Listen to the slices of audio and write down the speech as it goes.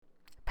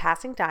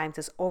Passing Dimes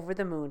is over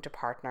the moon to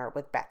partner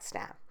with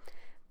BetStamp.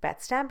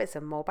 BetStamp is a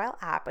mobile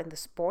app in the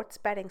sports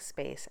betting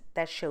space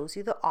that shows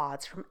you the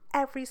odds from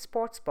every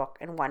sportsbook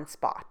in one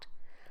spot.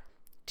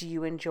 Do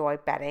you enjoy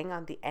betting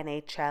on the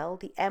NHL,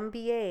 the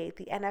NBA,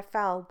 the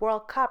NFL,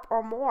 World Cup,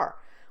 or more?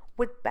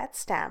 With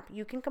BetStamp,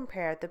 you can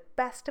compare the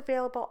best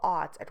available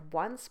odds at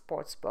one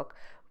sportsbook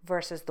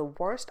versus the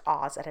worst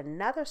odds at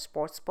another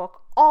sportsbook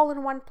all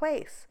in one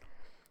place.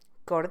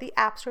 Go to the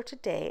App Store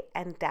today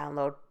and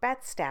download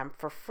BetStamp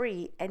for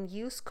free and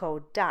use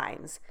code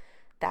DIMES.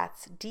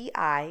 That's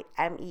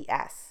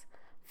DIMES.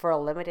 For a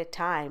limited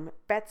time,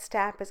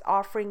 BetStamp is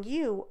offering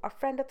you, a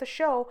friend of the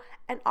show,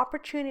 an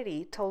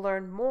opportunity to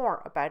learn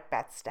more about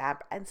BetStamp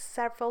and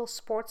several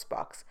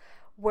sportsbooks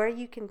where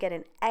you can get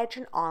an edge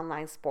in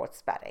online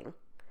sports betting.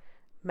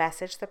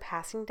 Message the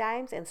Passing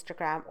Dimes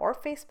Instagram or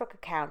Facebook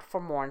account for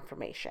more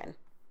information.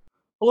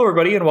 Hello,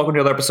 everybody, and welcome to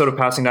another episode of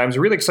Passing Dimes.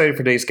 We're really excited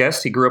for today's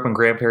guest. He grew up in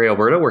Grande Prairie,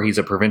 Alberta, where he's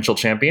a provincial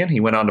champion. He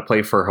went on to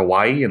play for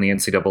Hawaii in the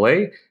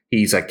NCAA.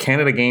 He's a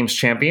Canada Games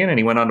champion, and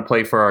he went on to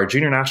play for our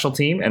junior national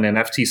team and an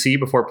FTC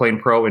before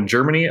playing pro in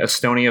Germany,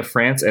 Estonia,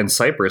 France, and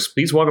Cyprus.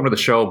 Please welcome to the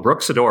show,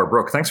 Brooke Sydor.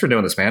 Brooke, thanks for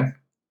doing this, man.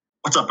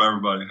 What's up,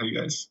 everybody? How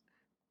you guys?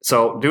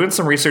 So, doing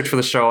some research for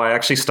the show, I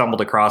actually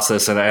stumbled across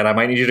this, and I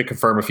might need you to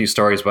confirm a few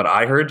stories, but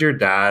I heard your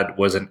dad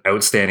was an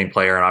outstanding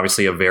player and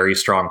obviously a very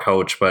strong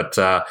coach, but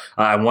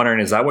I'm wondering,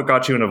 is that what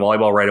got you into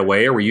volleyball right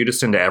away, or were you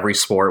just into every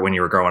sport when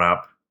you were growing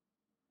up?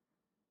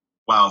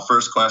 Wow,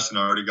 first question,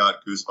 I already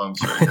got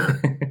goosebumps right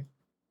here.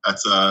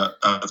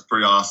 That's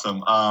pretty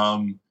awesome.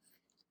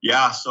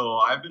 Yeah, so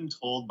I've been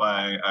told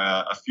by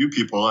a few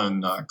people,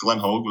 and Glenn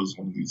Hogue was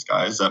one of these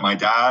guys, that my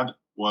dad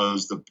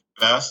was the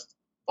best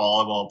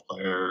volleyball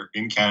player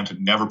in Canada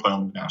to never play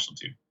on the national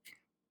team.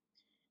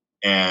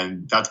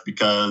 And that's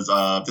because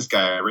of this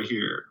guy right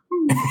here.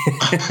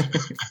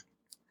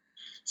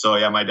 So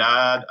yeah, my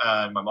dad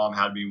and my mom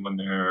had me when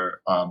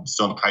they're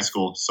still in high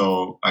school.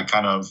 So I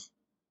kind of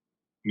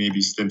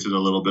maybe stinted a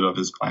little bit of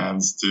his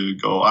plans to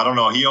go. I don't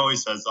know. He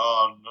always says,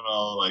 oh,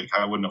 no, like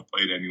I wouldn't have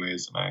played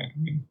anyways.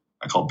 And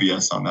I call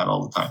BS on that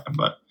all the time.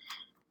 But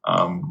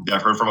yeah,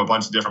 I've heard from a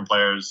bunch of different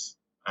players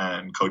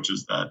and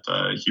coaches that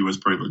he was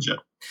pretty legit.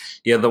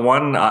 Yeah, the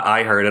one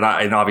I heard,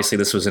 and obviously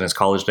this was in his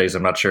college days,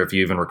 I'm not sure if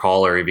you even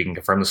recall or if you can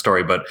confirm the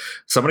story, but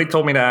somebody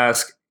told me to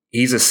ask,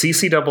 he's a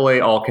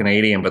CCAA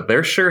All-Canadian, but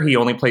they're sure he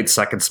only played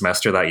second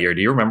semester that year.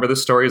 Do you remember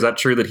this story? Is that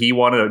true that he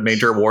won a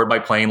major award by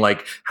playing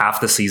like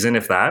half the season,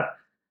 if that?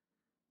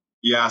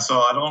 Yeah, so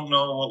I don't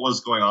know what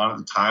was going on at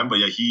the time, but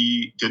yeah,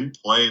 he didn't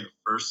play the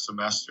first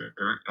semester.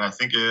 And I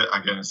think,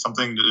 it's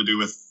something to do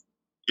with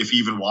if he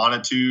even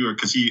wanted to, or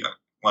because he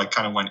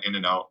kind of went in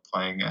and out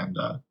playing. And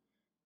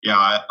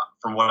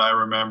from what I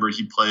remember,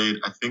 he played,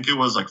 I think it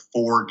was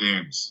 4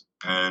 games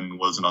and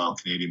was an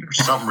All-Canadian or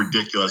something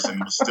ridiculous.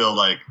 And was still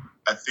I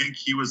think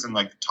he was in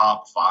the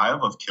top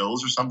 5 of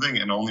kills or something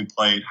and only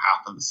played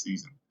half of the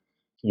season.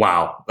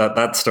 Wow,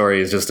 that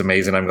story is just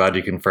amazing. I'm glad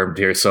you confirmed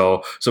here.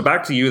 So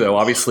back to you though.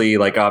 Obviously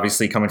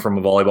coming from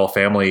a volleyball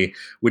family,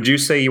 would you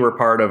say you were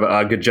part of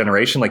a good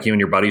generation? Like you and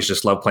your buddies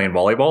just love playing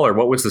volleyball, or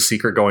what was the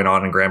secret going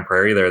on in Grande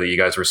Prairie there that you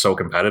guys were so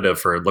competitive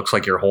for? It looks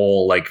like your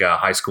whole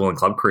high school and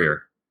club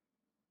career.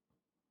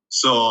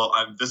 So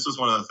this is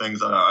one of the things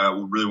that I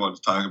really want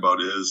to talk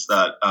about is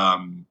that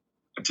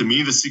to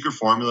me the secret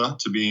formula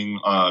to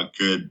being a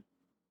good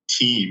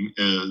team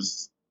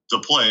is to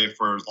play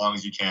for as long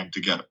as you can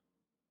together.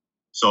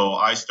 So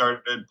I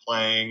started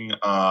playing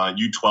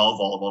U12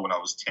 volleyball when I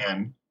was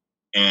 10,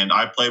 and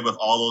I played with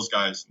all those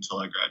guys until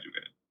I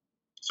graduated.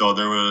 So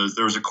there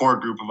was a core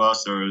group of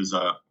us. There was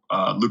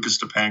Lucas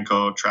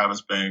Stepanko,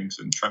 Travis Banks,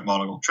 and Trent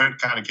Monagle. Trent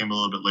kind of came a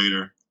little bit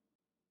later.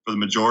 For the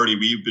majority,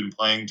 we've been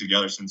playing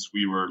together since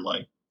we were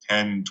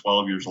 10,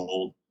 12 years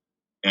old,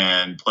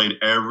 and played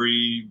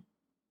every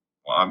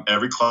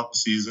club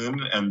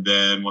season. And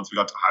then once we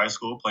got to high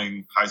school,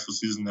 playing high school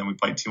season, then we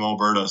played Team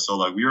Alberta.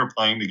 So we were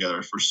playing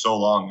together for so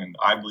long. And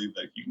I believe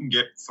that you can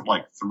get from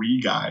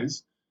 3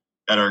 guys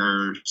that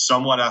are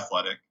somewhat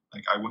athletic.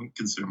 I wouldn't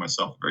consider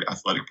myself a very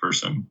athletic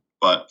person,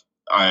 but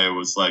I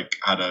was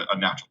had a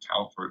natural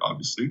talent for it,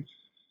 obviously.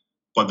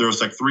 But there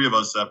was 3 of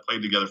us that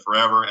played together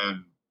forever.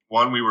 And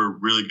 1, we were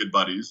really good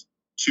buddies.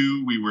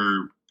 2, we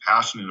were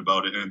passionate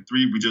about it. And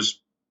 3, we just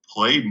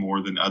played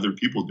more than other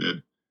people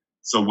did.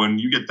 So when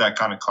you get that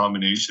kind of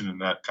combination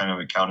and that kind of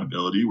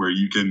accountability where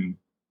you can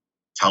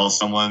tell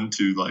someone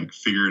to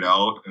figure it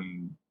out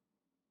and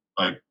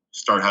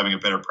start having a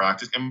better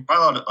practice. And by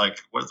the way,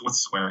 what's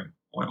swearing?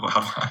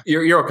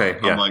 You're okay.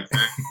 Yeah. I'm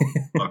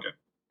okay.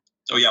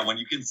 So yeah, when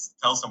you can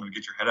tell someone to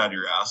get your head out of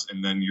your ass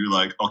and then you're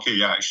okay,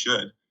 yeah, I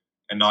should,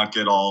 and not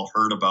get all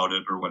hurt about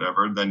it or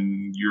whatever,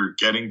 then you're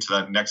getting to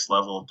that next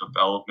level of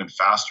development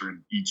faster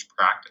in each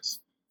practice.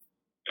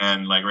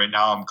 And right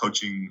now I'm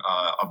coaching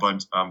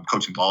I'm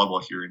coaching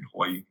volleyball here in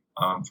Hawaii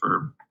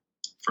for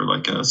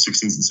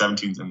 16s and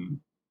 17s. And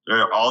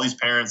all these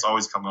parents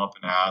always come up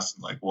and ask,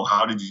 well,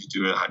 how did you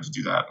do it? How did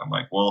you do that? And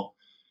I'm well,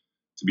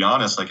 to be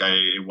honest,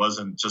 it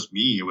wasn't just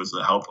me. It was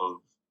the help of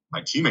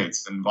my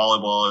teammates. And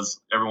volleyball is,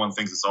 everyone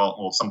thinks it's all,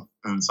 well, some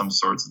in some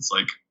sorts it's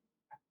like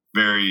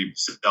very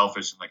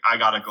selfish and like I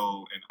gotta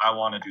go and I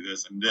want to do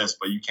this and this,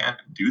 but you can't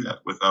do that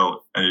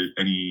without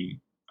any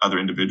other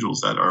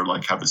individuals that are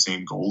like have the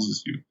same goals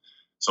as you.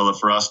 So that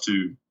for us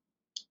to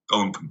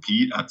go and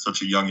compete at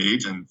such a young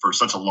age and for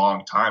such a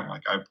long time,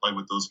 like I played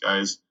with those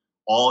guys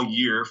all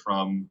year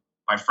from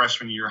my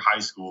freshman year of high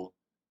school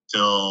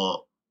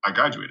till I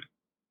graduated.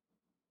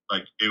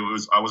 Like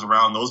I was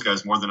around those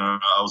guys more than I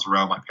was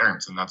around my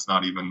parents, and that's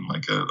not even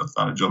like that's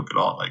not a joke at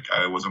all. Like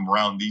I was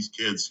around these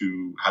kids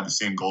who had the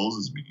same goals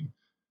as me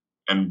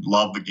and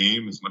loved the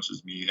game as much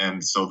as me,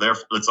 and so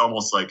therefore it's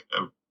almost like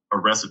a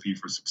recipe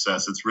for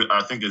success.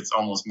 I think it's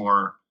almost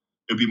more.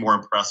 It'd be more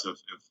impressive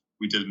if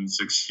we didn't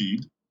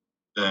succeed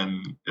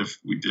than if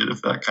we did.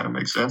 If that kind of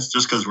makes sense,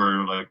 just because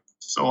we're like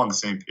so on the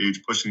same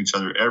page, pushing each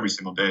other every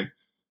single day,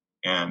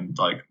 and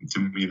like to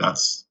me that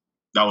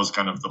was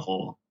kind of the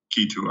whole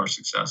key to our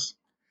success.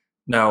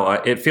 Now,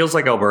 it feels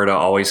like Alberta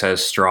always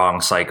has strong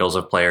cycles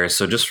of players.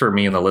 So just for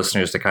me and the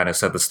listeners to kind of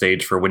set the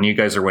stage for when you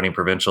guys are winning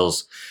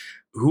provincials,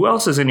 who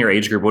else is in your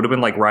age group? Would have been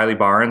like Riley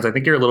Barnes. I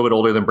think you're a little bit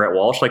older than Brett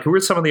Walsh. Like, who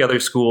were some of the other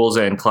schools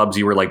and clubs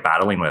you were like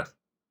battling with?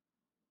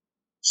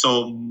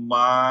 So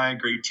my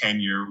grade 10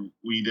 year,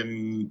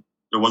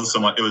 there wasn't so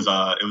much. It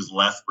was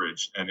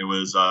Lethbridge, and it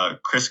was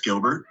Chris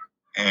Gilbert,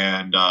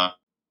 and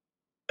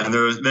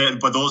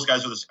but those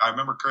guys were I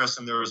remember Chris,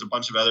 and there was a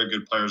bunch of other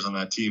good players on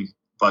that team.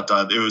 But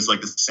it was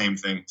like the same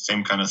thing,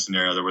 same kind of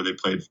scenario where they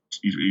played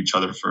played with each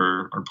other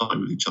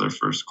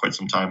for quite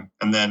some time.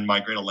 And then my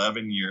grade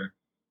 11 year,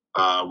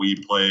 we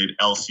played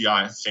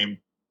LCI,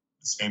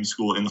 same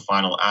school in the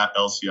final at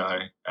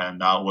LCI, and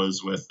that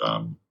was with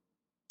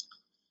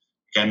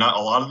not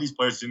a lot of these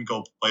players didn't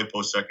go play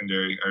post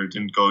secondary or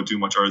didn't go do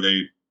much, or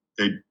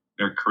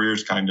their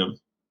careers kind of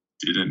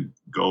didn't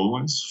go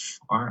as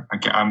far.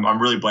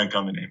 I'm really blank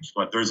on the names,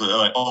 but there's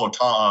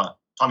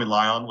Tommy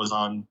Lyon was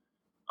on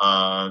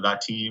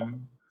that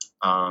team.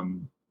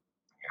 I'm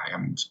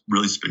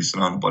really spacing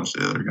on a bunch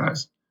of the other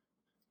guys.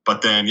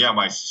 But then,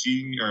 my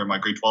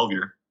grade 12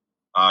 year,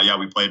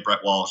 we played Brett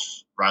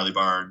Walsh, Riley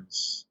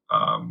Barnes,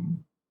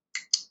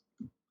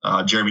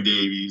 Jeremy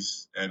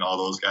Davies, and all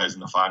those guys in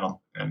the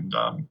final. And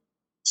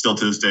still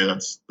to this day,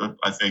 that's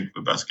I think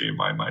the best game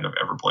I might have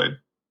ever played.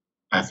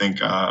 I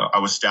think I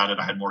was statted.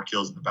 I had more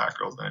kills in the back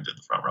row than I did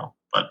the front row.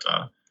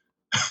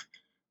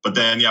 But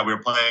then, we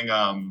were playing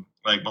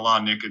like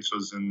Milan Nikic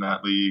was in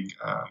that league.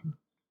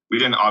 We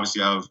didn't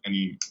obviously have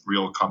any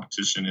real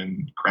competition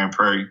in Grand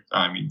Prairie.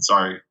 I mean,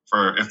 sorry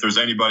if there's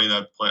anybody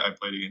that I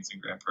played against in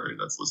Grand Prairie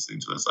that's listening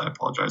to this, I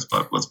apologize,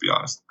 but let's be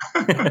honest.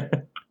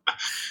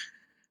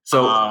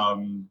 So,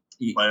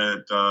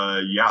 that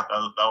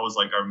was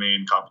like our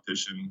main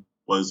competition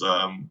was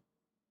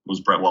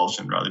Brett Walsh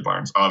and Riley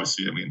Barnes.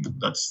 Obviously, I mean,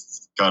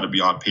 that's got to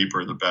be on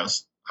paper the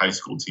best high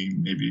school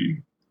team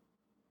maybe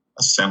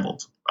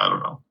assembled. I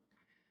don't know.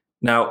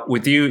 Now,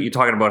 with you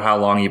talking about how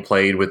long you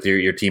played with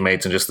your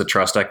teammates and just the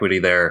trust equity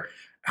there,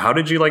 how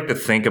did you like to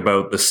think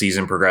about the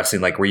season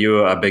progressing? Like, were you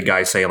a big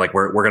guy saying, like,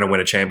 we're going to win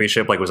a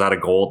championship? Like, was that a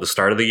goal at the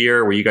start of the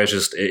year? Were you guys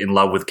just in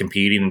love with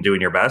competing and doing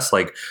your best?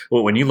 Like,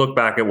 when you look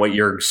back at what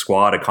your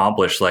squad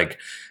accomplished, like,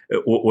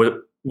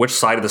 which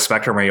side of the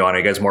spectrum are you on? Are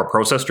you guys more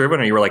process driven,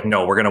 or you were like,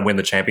 no, we're going to win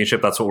the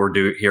championship? That's what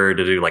we're here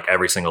to do, like,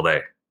 every single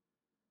day.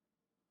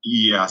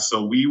 Yeah,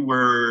 so we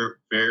were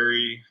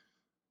very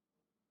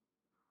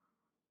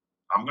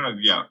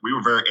we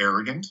were very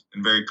arrogant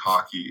and very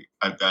cocky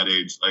at that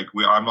age. Like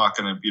I'm not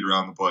going to beat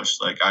around the bush.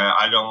 Like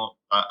I don't,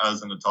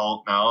 as an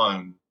adult now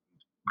and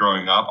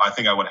growing up, I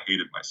think I would have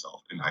hated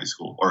myself in high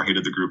school or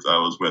hated the group that I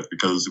was with,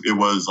 because it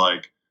was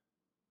like,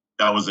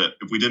 that was it.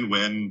 If we didn't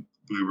win,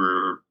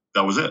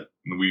 that was it.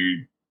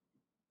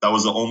 That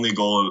was the only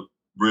goal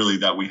really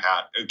that we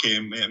had. Okay.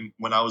 And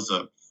when I was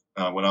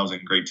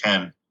in grade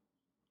 10,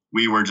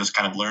 we were just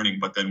kind of learning.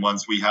 But then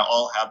once we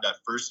all had that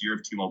first year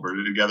of Team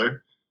Alberta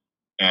together,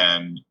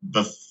 and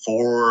the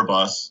four of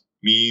us,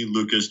 me,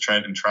 Lucas,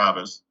 Trent, and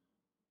Travis,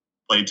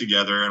 played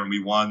together, and we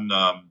won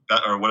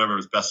or whatever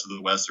was Best of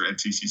the West or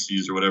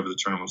NTCCs or whatever the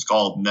tournament was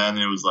called. And then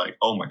it was like,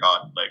 oh my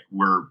God, like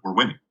we're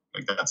winning.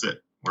 Like that's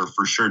it. We're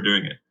for sure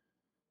doing it.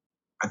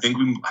 I think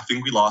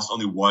we lost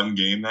only one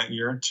game that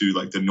year to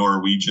like the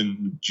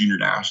Norwegian junior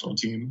national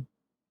team.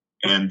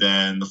 And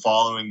then the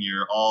following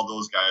year, all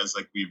those guys,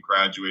 like we've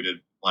graduated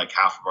like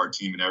half of our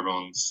team, and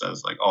everyone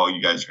says like, oh,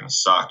 you guys are going to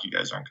suck. You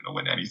guys aren't going to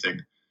win anything.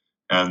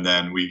 And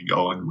then we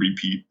go and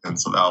repeat. And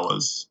so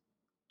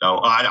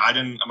I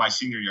didn't, my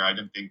senior year, I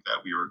didn't think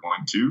that we were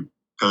going to,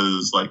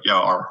 because like,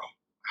 our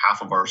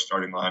half of our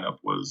starting lineup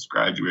was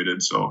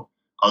graduated. So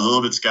I was a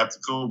little bit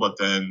skeptical, but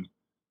then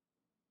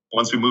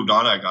once we moved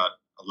on, I got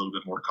a little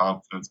bit more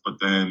confidence. But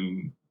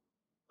then,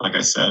 like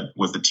I said,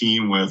 with the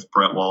team with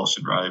Brett Walsh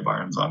and Riley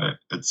Barnes on it,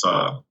 it's,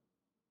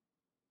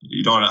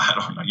 you don't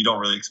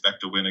really expect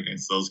to win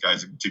against those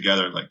guys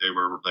together. Like they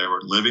were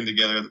living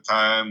together at the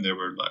time. They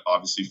were like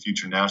obviously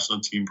future national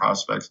team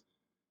prospects.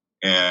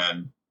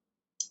 And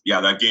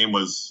that game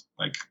was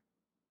like,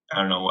 I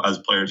don't know, as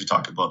players, you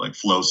talk about like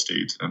flow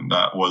state. And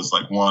that was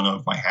like one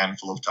of my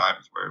handful of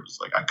times where it was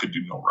like I could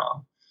do no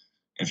wrong.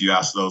 If you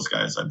ask those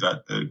guys, I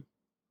bet that,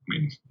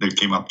 they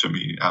came up to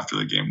me after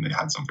the game. They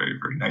had some very,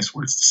 very nice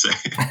words to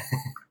say.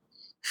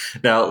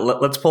 Now,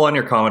 let's pull on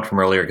your comment from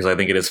earlier, because I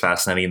think it is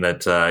fascinating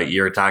that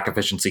your attack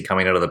efficiency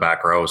coming out of the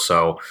back row.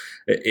 So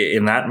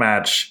in that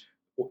match,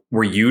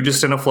 were you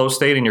just in a flow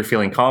state and you're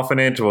feeling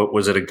confident?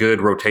 Was it a good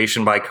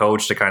rotation by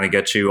coach to kind of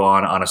get you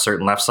on a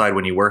certain left side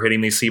when you were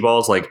hitting these C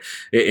balls? Like,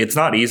 it's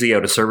not easy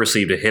out of serve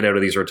receive to hit out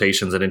of these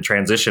rotations, and in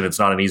transition, it's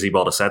not an easy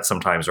ball to set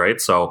sometimes,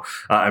 right? So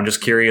I'm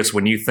just curious,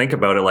 when you think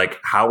about it, like,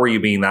 how were you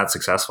being that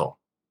successful?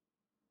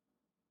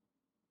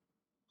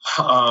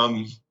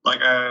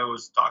 Like I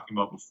was talking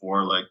about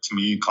before, like to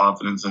me,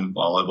 confidence in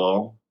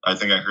volleyball. I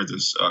think I heard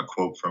this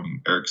quote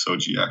from Eric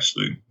Soji,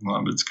 actually.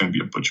 It's going to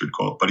be a butchered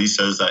quote, but he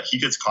says that he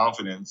gets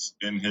confidence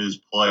in his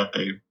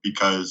play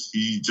because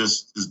he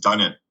just has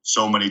done it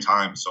so many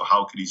times. So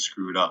how could he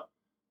screw it up?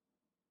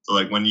 So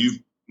like when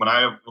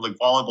I like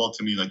volleyball,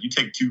 to me, like you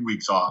take 2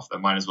 weeks off, that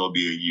might as well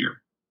be a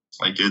year.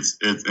 Like it's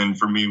and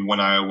for me, when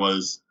I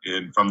was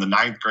from the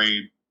 9th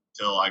grade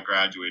till I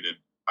graduated,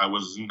 I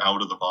wasn't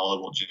out of the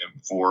volleyball gym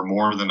for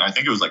more than, I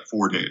think it was like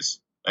 4 days.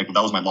 Like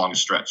that was my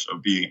longest stretch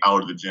of being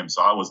out of the gym.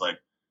 So I was like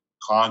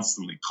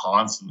constantly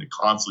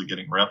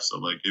getting reps. So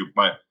like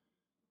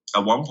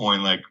at one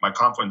point, like my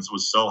confidence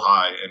was so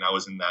high, and I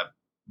was in that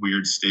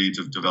weird stage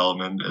of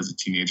development as a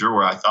teenager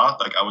where I thought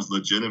like I was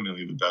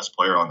legitimately the best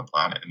player on the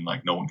planet and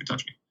like no one could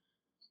touch me.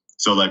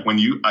 So like when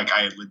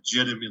I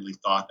legitimately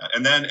thought that,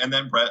 and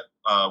then Brett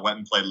went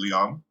and played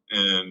Lyon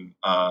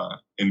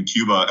in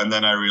Cuba, and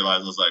then I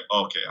realized I was like,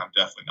 oh, okay, I'm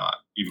definitely not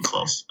even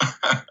close.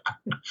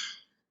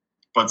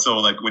 But so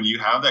like when you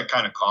have that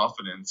kind of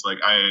confidence, like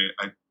I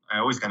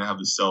always kind of have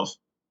this self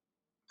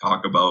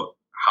talk about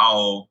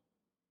how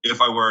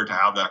if I were to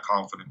have that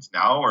confidence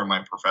now or in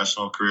my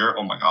professional career,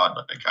 oh my God,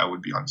 like I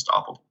would be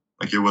unstoppable.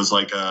 Like it was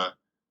like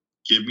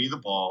give me the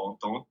ball.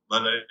 Don't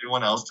let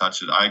anyone else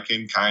touch it. I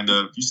can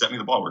you set me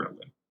the ball, we're going to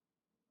win.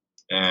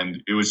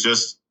 And it was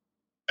just,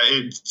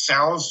 it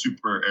sounds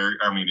super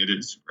arrogant. I mean, it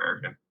is super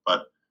arrogant,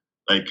 but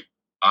like,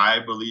 I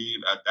believe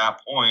at that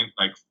point,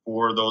 like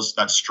for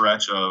that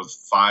stretch of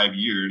 5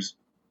 years,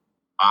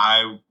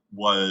 I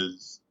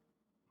was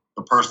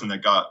the person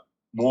that got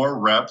more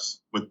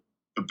reps with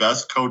the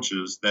best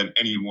coaches than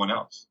anyone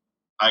else.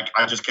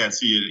 I just can't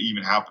see it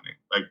even happening.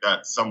 Like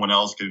that someone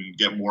else can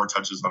get more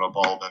touches on a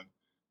ball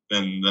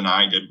than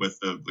I did with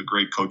the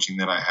great coaching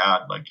that I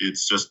had. Like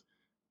it's just,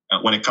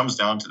 when it comes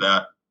down to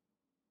that,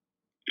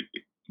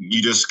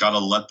 you just got to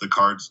let the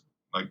cards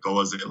like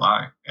go as they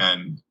lie.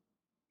 And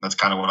that's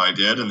kind of what I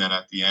did. And then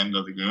at the end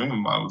of the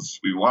game,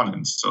 we won.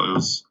 And so it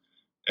was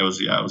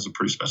a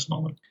pretty special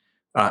moment.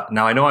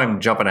 Now, I know I'm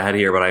jumping ahead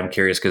here, but I'm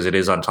curious because it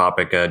is on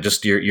topic,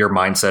 just your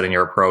mindset and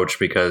your approach,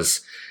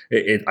 because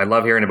I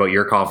love hearing about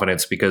your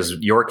confidence, because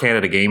your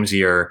Canada Games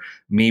year,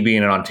 me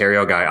being an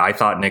Ontario guy, I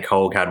thought Nick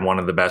Hogue had one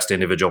of the best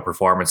individual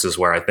performances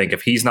where I think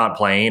if he's not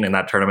playing and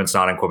that tournament's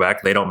not in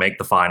Quebec, they don't make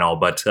the final.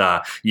 But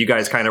you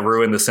guys kind of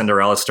ruined the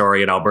Cinderella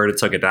story and Alberta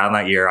took it down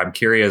that year. I'm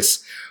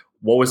curious,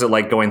 what was it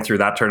like going through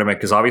that tournament?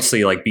 Because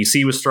obviously, like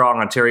BC was strong,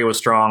 Ontario was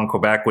strong,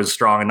 Quebec was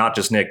strong, and not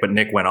just Nick, but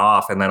Nick went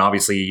off, and then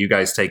obviously you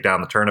guys take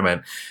down the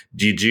tournament.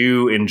 Did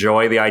you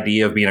enjoy the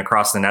idea of being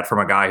across the net from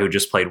a guy who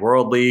just played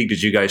World League?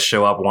 Did you guys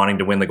show up wanting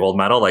to win the gold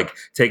medal? Like,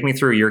 take me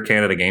through your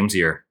Canada Games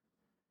year.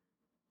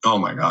 Oh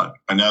my God,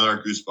 another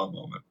goosebump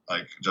moment!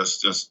 Like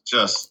just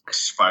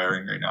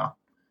firing right now.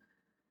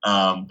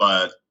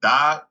 But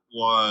that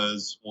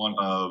was one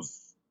of,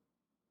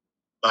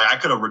 like, I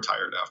could have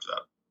retired after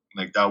that.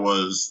 Like that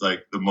was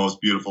like the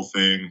most beautiful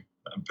thing.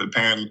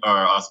 Apparently,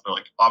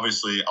 like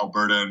obviously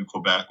Alberta and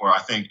Quebec, where I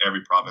think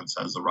every province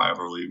has a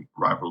rivalry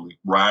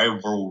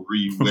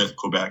with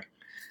Quebec,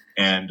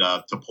 and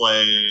to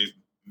play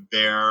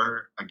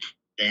there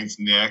against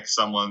Nick,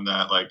 someone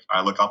that like I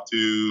look up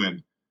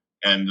to,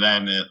 and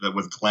then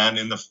with Glenn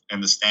in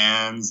the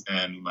stands,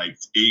 and like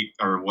 8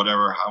 or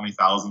whatever, how many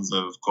thousands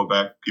of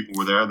Quebec people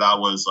were there. That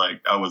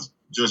was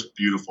just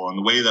beautiful, and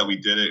the way that we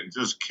did it, and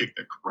just kicked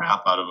the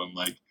crap out of them,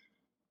 like.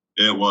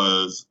 It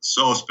was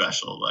so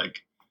special,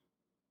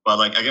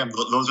 but again,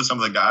 those are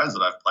some of the guys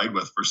that I've played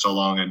with for so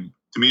long, and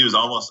to me, it was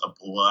almost a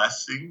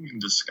blessing in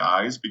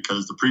disguise,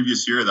 because the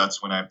previous year,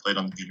 that's when I played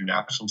on the junior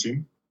national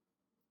team,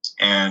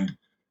 and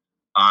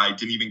I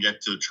didn't even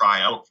get to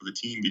try out for the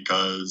team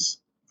because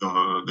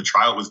the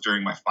tryout was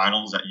during my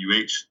finals at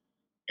UH,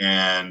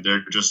 and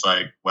they're just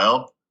like,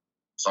 "Well,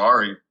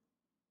 sorry,"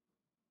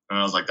 and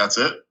I was like, "That's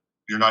it?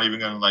 You're not even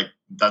gonna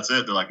that's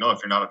it?" They're like, "No, if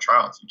you're not a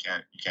tryout, you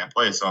can't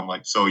play." So I'm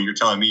like, "So you're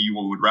telling me you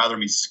would rather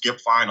me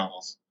skip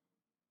finals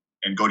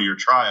and go to your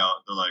tryout?"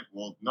 They're like,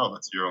 "Well, no,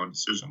 that's your own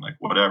decision. Like,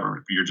 whatever.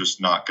 But you're just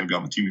not going to be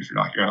on the team if you're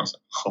not here." And I was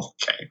like,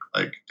 "Okay,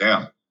 like,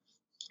 damn.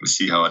 Let's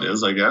see how it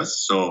is, I guess."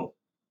 So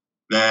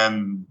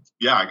then,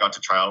 yeah, I got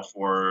to try out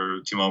for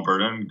Team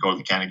Alberta and go to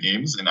the Canada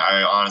Games, and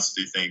I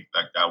honestly think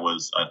that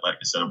was, like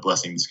I said, a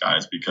blessing in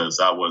disguise, because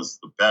that was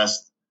the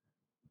best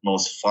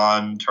most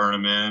fun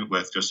tournament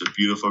with just a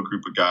beautiful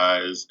group of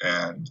guys.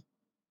 And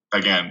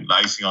again, the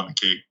icing on the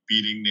cake,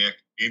 beating Nick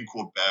in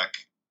Quebec.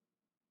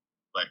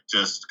 Like,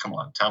 just come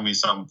on, tell me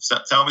something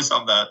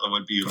that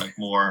would be like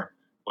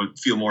would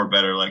feel more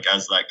better, like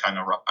as that kind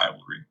of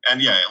rivalry.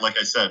 And yeah, like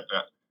I said,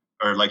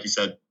 or like you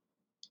said,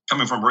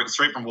 coming from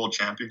straight from World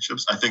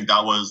Championships, I think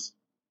that was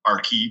our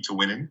key to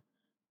winning,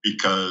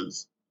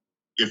 because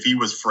if he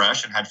was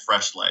fresh and had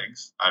fresh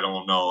legs, I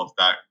don't know if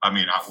that. I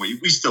mean,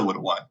 we still would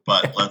have won,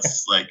 but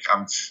let's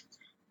I'm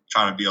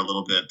trying to be a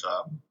little bit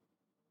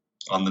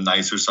on the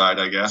nicer side,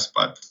 I guess.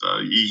 But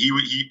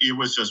he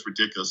was just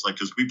ridiculous. Like,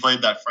 because we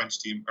played that French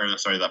team,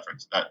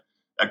 that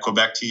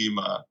Quebec team,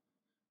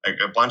 like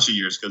a bunch of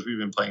years, because we've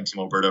been playing Team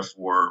Alberta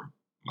for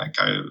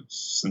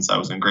since I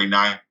was in grade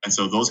 9, and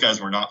so those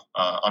guys were not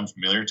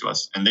unfamiliar to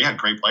us, and they had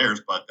great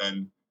players. But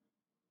then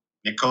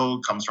Nico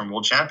comes from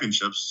World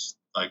Championships.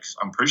 Like,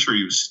 I'm pretty sure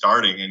he was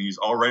starting, and he's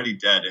already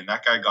dead. And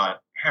that guy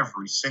got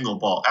every single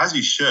ball, as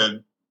he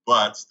should.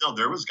 But still,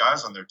 there was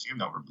guys on their team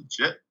that were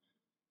legit,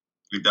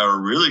 that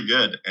were really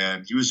good,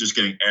 and he was just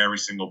getting every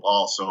single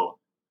ball. So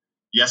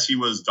yes, he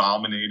was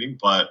dominating,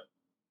 but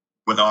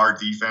with our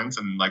defense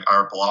and like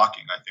our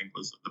blocking, I think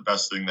was the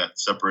best thing that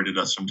separated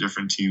us from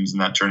different teams in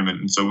that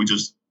tournament. And so we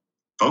just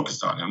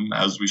focused on him,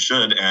 as we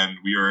should, and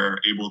we were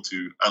able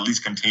to at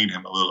least contain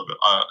him a little bit.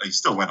 He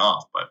still went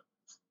off, but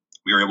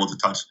we were able to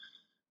touch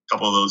a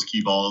couple of those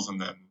key balls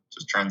and then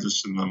just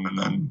transition them, and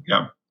then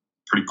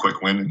pretty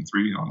quick win in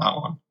 3 on that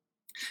one.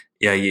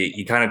 Yeah,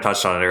 you kind of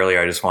touched on it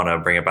earlier. I just want to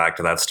bring it back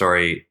to that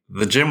story.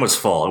 The gym was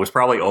full. It was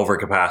probably over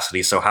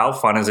capacity. So how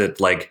fun is it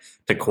like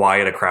to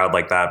quiet a crowd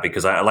like that?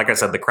 Because like I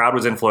said, the crowd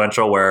was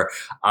influential, where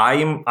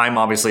I'm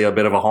obviously a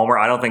bit of a homer.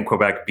 I don't think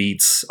Quebec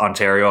beats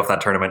Ontario if that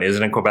tournament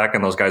isn't in Quebec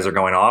and those guys are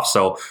going off.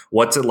 So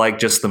what's it like,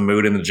 just the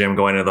mood in the gym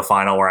going into the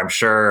final, where I'm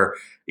sure,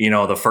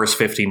 the first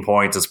 15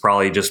 points is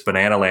probably just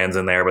banana lands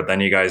in there, but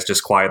then you guys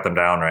just quiet them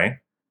down, right?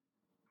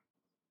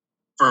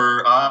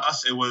 For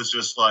us, it was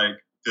just like,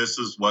 this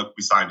is what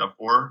we signed up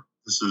for.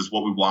 This is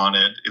what we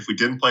wanted. If we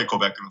didn't play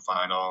Quebec in the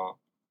final,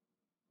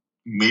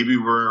 maybe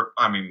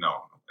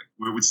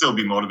we would still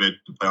be motivated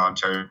to play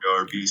Ontario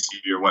or BC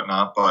or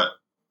whatnot, but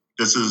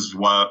this is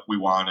what we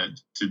wanted,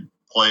 to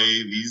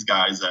play these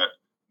guys that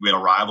we had a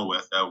rival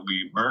with, that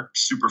we weren't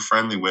super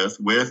friendly with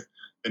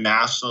the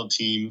national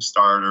team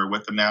starter,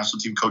 with the national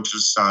team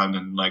coach's son,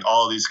 and like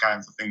all of these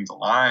kinds of things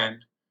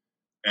aligned.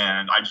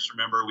 And I just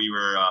remember we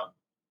were,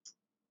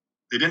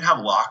 they didn't have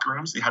locker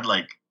rooms. They had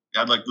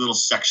little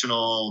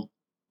sectional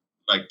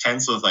like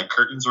tents with like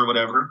curtains or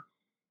whatever.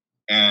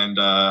 And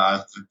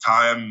at the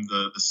time,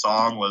 the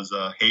song was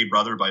 "Hey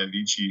Brother" by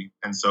Avicii,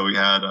 and so we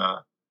had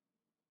a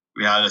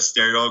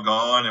stereo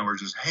going, and we're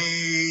just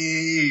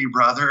 "Hey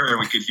Brother," and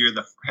we could hear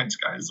the French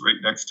guys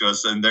right next to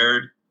us, and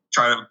they're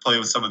trying to play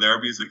with some of their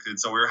music. And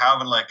so we were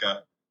having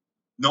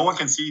no one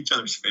can see each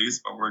other's face,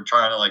 but we're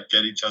trying to like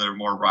get each other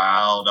more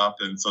riled up.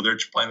 And so they're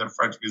playing their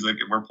French music,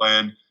 and we're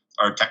playing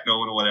our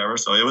techno and whatever.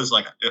 So it was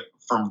like,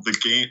 from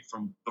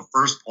the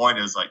first point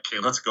is like, okay,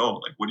 let's go.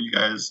 Like, what do you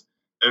guys?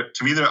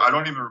 To me, I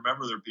don't even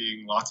remember there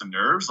being lots of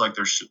nerves. Like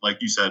there's,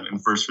 like you said, in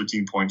the first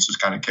 15 points, just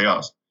kind of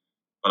chaos.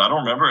 But I don't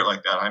remember it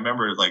like that. I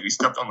remember like we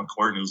stepped on the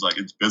court and it was like,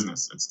 it's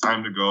business. It's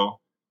time to go.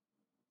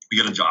 We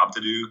got a job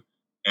to do,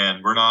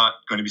 and we're not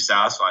going to be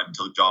satisfied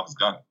until the job is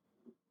done.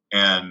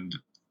 And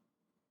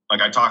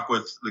like I talk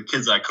with the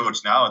kids I coach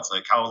now, it's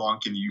like, how long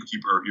can you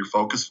keep your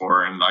focus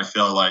for? And I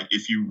feel like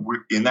if you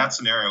were in that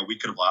scenario, we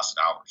could have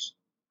lasted hours,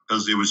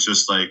 because it was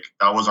just like,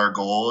 that was our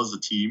goal as a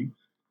team.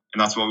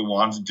 And that's what we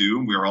wanted to do.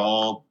 We were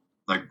all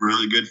like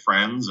really good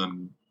friends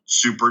and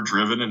super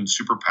driven and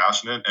super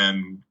passionate.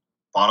 And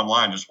bottom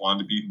line, just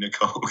wanted to beat Nick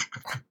Hogue.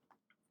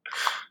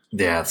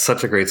 Yeah, it's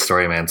such a great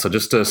story, man. So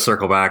just to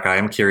circle back, I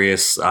am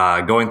curious,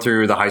 going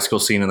through the high school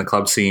scene and the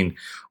club scene,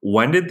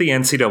 when did the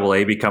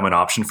NCAA become an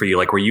option for you?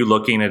 Like, were you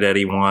looking at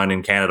anyone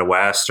in Canada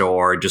West,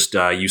 or just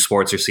U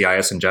Sports or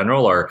CIS in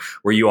general? Or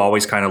were you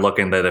always kind of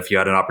looking that if you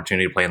had an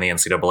opportunity to play in the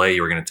NCAA,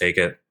 you were going to take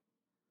it?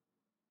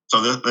 So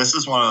this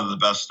is one of the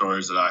best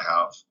stories that I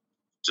have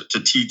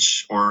to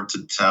teach or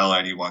to tell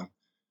anyone.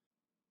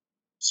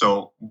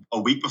 So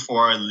a week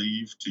before I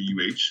leave to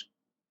UH,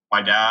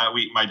 my dad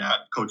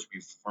coached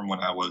me from when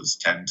I was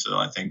 10 to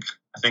I think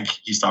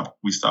we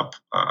stopped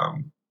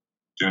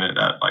doing it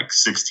at like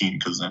 16,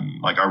 because then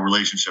like our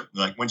relationship,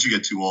 like once you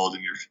get too old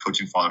and you're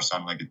coaching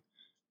father-son, like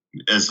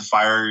as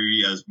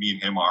fiery as me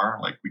and him are,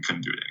 like we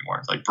couldn't do it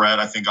anymore. Like Brett,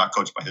 I think, got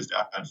coached by his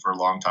dad for a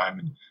long time,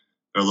 and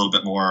they're a little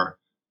bit more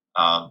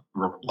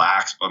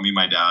relaxed. But me and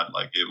my dad,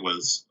 like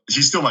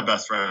he's still my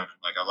best friend.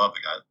 Like I love the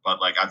guy,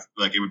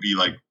 but it would be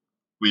like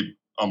we'd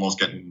almost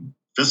get in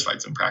fist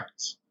fights in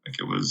practice. Like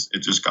it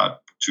just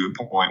got to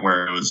a point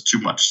where it was too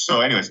much.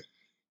 So anyways,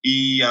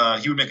 he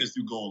would make us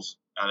do goals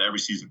every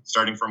season,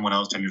 starting from when I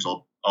was 10 years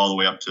old all the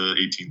way up to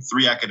 18.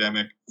 3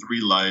 academic,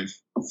 3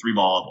 life, 3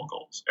 volleyball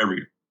goals every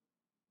year.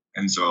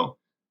 And so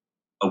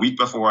a week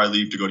before I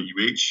leave to go to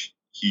UH,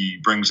 he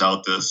brings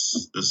out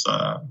this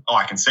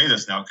I can say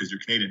this now because you're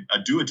Canadian, a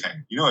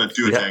duotang. You know what a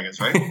duotang is,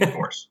 right? Of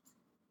course.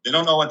 They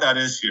don't know what that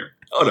is here.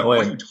 Oh, no what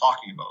way. are you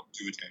talking about,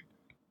 duotang?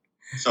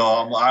 So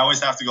I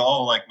always have to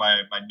go, like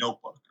my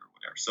notebook or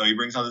whatever. So he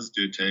brings out this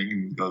duotang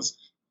and he goes,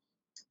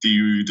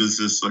 does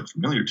this look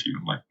familiar to you?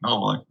 I'm like, no,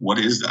 like, what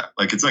is that?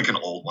 Like, it's like an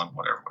old one,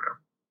 whatever.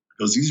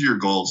 He goes, these are your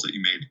goals that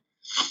you made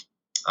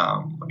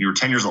when you were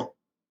 10 years old.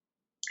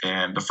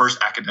 And the first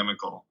academic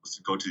goal was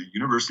to go to the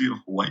University of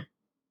Hawaii.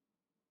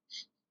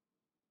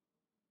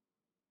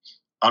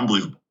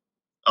 Unbelievable.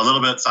 A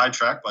little bit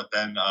sidetracked, but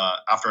then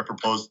after I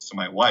proposed to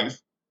my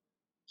wife,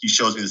 he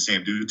shows me the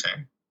same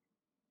duotang.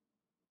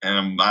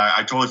 And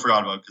I totally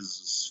forgot about it because this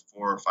is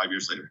 4 or 5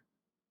 years later.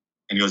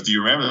 And he goes, do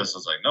you remember this? I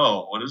was like,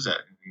 no, what is that?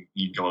 And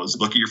he goes,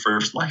 look at your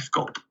first life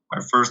goal.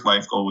 My first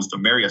life goal was to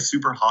marry a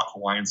super hot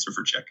Hawaiian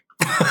surfer chick.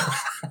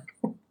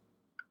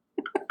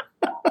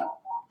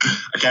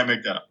 I can't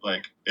make that up.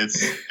 Like,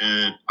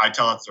 I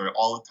tell that story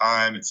all the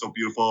time. It's so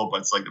beautiful,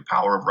 but it's like the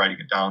power of writing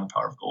it down, the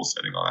power of goal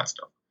setting, all that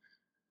stuff.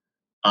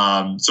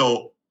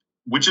 So,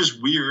 which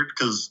is weird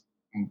because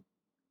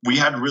we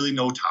had really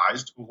no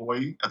ties to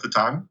Hawaii at the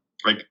time.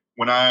 Like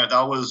when I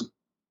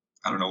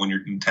don't know, when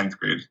you're in 10th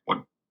grade,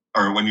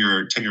 or when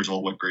you're 10 years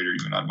old, what grade are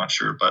you in? I'm not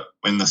sure. But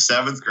in the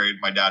 7th grade,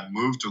 my dad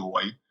moved to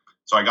Hawaii.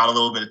 So I got a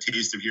little bit of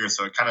taste of here.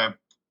 So it kind of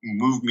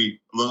moved me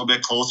a little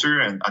bit closer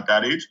and at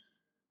that age.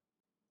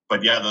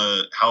 But yeah,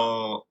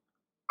 how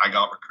I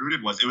got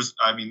recruited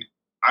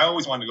I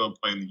always wanted to go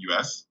play in the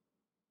US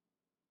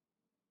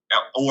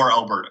or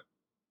Alberta.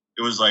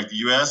 It was like the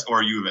US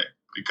or U of A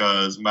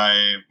because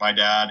my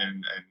dad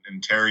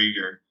and Terry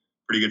are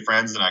pretty good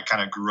friends, and I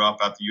kind of grew up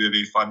at the U of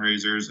A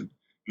fundraisers and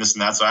this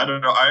and that. So I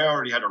don't know. I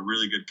already had a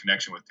really good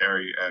connection with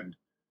Terry, and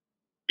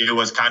it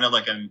was kind of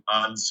like an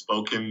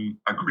unspoken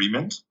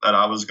agreement that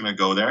I was going to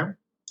go there.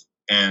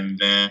 And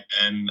then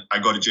I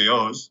go to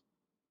JOs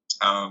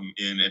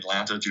in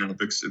Atlanta, Junior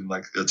Olympics, in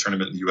like the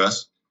tournament in the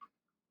US,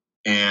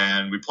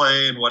 and we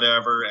play and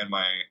whatever. And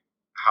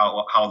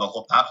how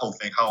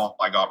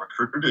I got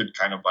recruited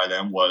kind of by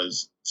them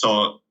was,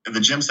 so the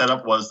gym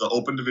setup was the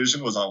open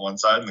division was on one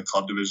side and the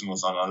club division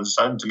was on the other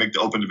side. And to make the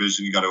open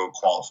division, you got to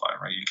qualify,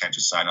 right? You can't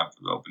just sign up for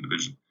the open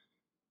division.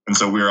 And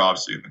so we were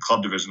obviously in the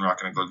club division. We're not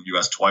going to go to the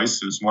US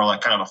twice. It was more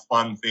like kind of a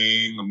fun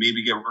thing,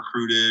 maybe get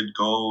recruited,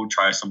 go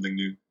try something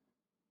new.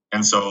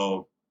 And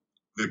so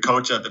the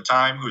coach at the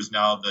time, who's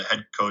now the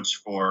head coach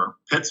for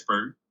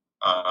Pittsburgh,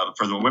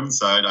 for the women's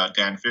side,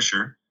 Dan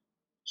Fisher,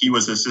 he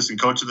was the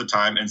assistant coach at the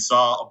time and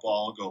saw a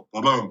ball go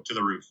boom, boom to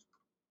the roof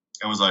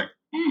and was like,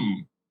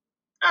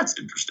 that's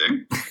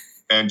interesting.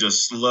 And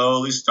just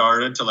slowly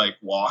started to like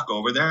walk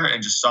over there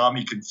and just saw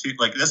me continue.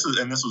 Like this was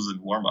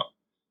in warm up.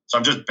 So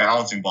I'm just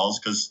balancing balls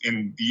because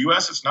in the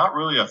US, it's not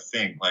really a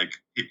thing. Like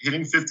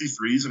hitting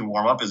 53s in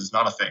warm up is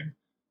not a thing.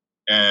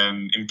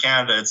 And in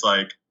Canada, it's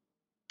like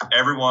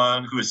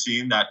everyone who has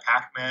seen that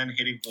Pac-Man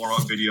hitting warm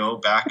up video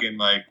back in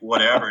like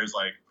whatever is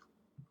like,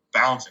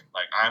 bouncing.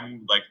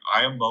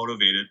 I am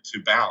motivated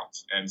to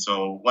bounce. And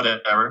so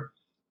whatever,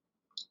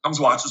 comes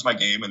watches my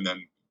game, and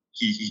then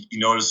he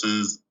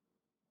notices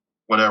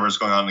whatever's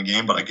going on in the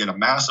game, but I get a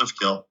massive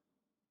kill.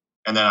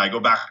 And then I go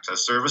back to the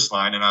service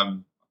line,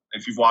 and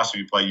if you've watched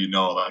me play,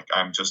 like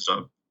I'm just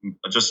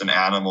an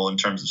animal in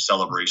terms of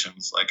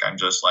celebrations. Like I'm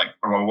just like,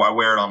 I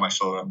wear it on my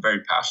shoulder. I'm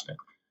very passionate.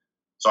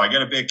 So I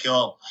get a big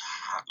kill,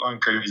 going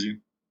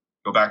crazy,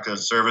 go back to the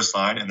service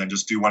line, and then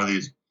just do one of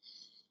these,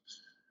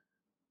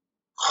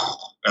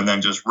 and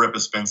then just rip a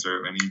spin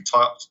serve. And he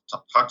talked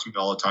to me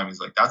all the time. He's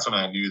like, that's when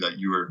I knew that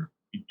you're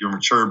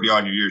mature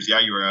beyond your years. Yeah,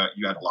 you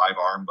had a live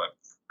arm, but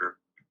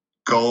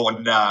go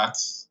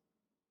nuts,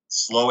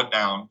 slow it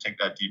down, take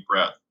that deep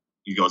breath.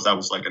 He goes, that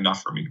was like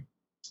enough for me.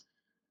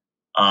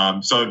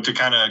 So to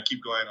kind of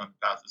keep going on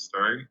the path of the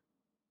story,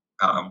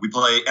 we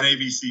play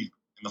NAVC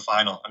in the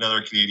final,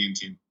 another Canadian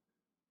team.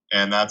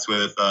 And that's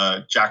with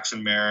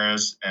Jackson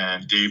Maris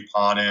and Dave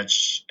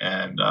Ponich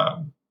and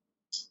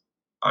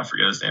I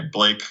forget his name,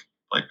 Blake,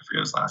 I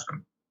forget his last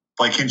name,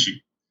 Blake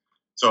Hinchy.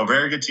 So a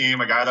very good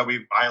team, a guy that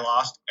I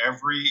lost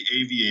every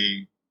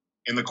AVA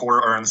in the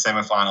quarter or in the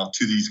semifinal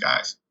to these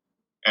guys.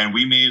 And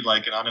we made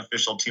like an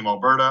unofficial Team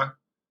Alberta,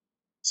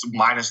 so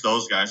minus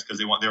those guys because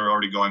they were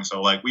already going.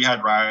 So like we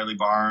had Riley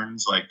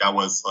Barnes, like that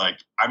was like,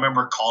 I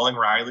remember calling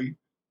Riley,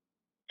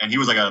 and he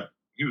was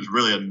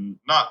really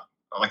not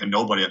like a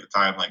nobody at the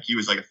time. Like he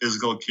was like a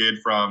physical kid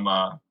from,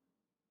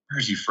 where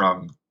is he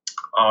from?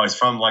 Oh, he's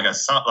from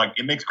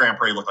it makes Grand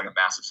Prairie look like a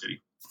massive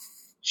city.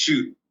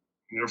 Shoot,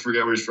 I'm gonna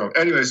forget where he's from.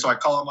 Anyway, so I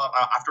call him up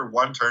after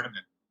one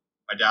tournament.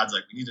 My dad's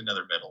like, we need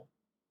another medal.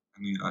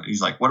 And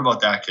he's like, what about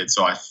that kid?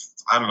 So I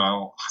don't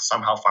know,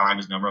 somehow find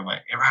his number. I'm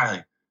like, hey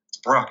Riley, it's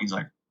Brooke. He's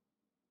like,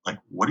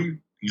 what do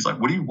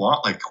you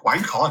want? Like, why are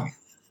you calling me?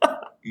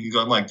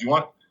 I'm like, do you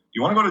want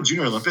to go to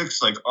Junior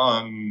Olympics like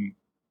on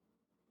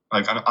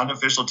like an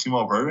unofficial Team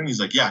Alberta? And he's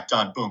like, yeah,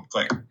 done, boom,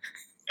 click,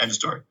 end of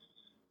story.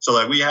 So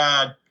like we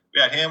had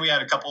him, we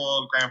had a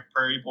couple of Grand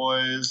Prairie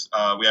boys.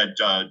 We had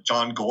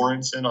John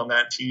Goranson on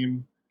that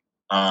team.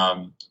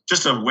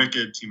 Just a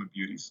wicked team of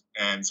beauties.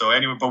 And so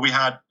anyway, but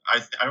I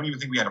don't even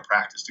think we had a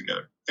practice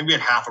together. I think we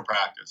had half a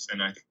practice,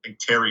 and I think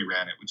Terry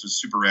ran it, which was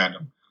super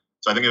random.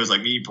 So I think it was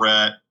like me,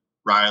 Brett,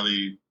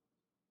 Riley,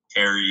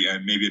 Terry,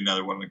 and maybe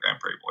another one of the Grand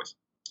Prairie boys.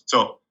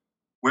 So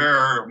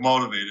we're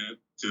motivated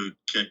to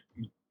kick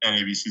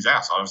NABC's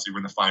ass. Obviously, we're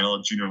in the final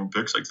at Junior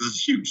Olympics. Like, this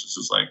is huge. This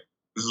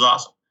is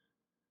awesome.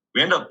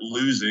 We end up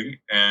losing,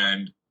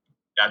 and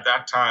at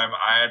that time,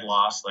 I had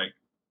lost like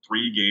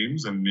 3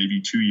 games in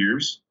maybe 2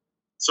 years.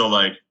 So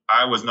like,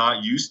 I was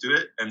not used to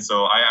it, and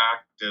so I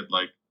acted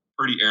like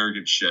pretty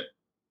arrogant shit.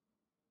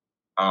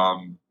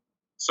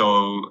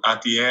 So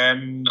at the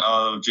end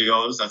of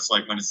JOs, that's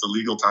like when it's the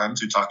legal time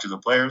to talk to the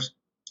players.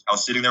 I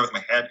was sitting there with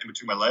my head in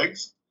between my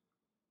legs,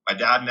 my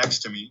dad next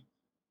to me,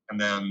 and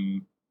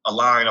then a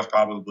line of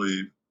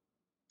probably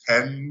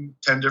 10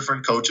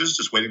 different coaches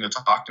just waiting to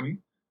talk to me.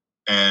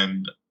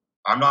 And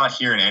I'm not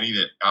hearing any of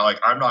it.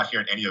 I'm not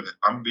hearing any of it.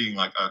 I'm being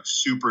like a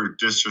super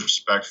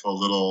disrespectful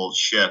little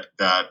shit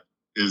that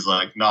is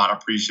like not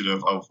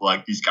appreciative of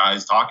like these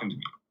guys talking to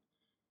me.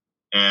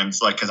 And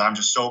it's like, because I'm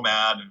just so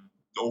mad and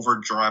over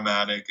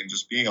dramatic and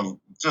just being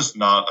just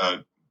not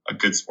a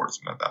good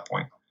sportsman at that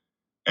point.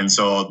 And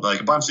so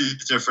like a bunch of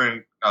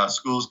different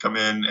schools come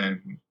in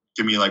and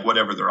give me like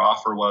whatever their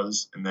offer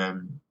was. And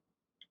then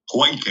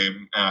Hawaii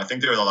came, and I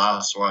think they were the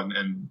last one,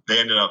 and they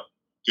ended up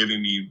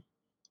giving me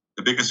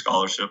the biggest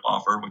scholarship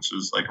offer, which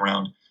was like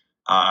around,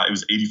 it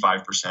was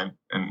 85%.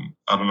 And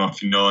I don't know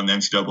if you know, in the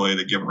NCAA,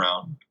 they give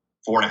around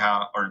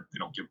 4.5, or they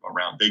don't give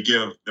around,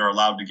 they're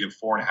allowed to give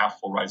 4.5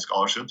 full ride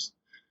scholarships.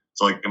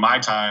 So like in my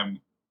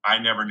time, I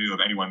never knew of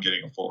anyone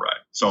getting a full ride.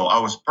 So I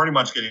was pretty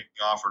much getting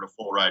offered a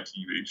full ride to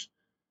UH.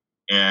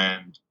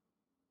 And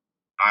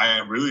I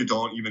really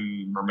don't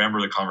even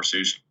remember the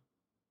conversation.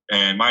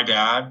 And my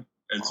dad,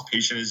 as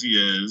patient as he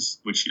is,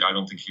 which I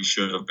don't think he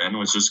should have been,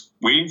 was just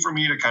waiting for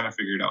me to kind of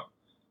figure it out.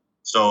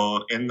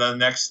 So in the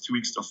next 2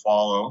 weeks to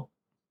follow,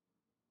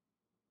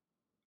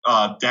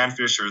 Dan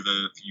Fisher,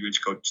 the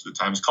UH coach at the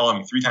time, is calling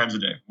me 3 times a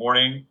day,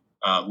 morning,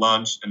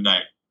 lunch, and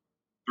night,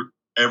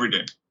 every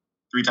day,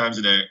 3 times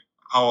a day.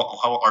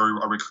 How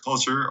are we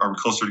closer? Are we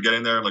closer to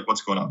getting there? Like,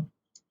 what's going on?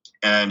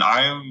 And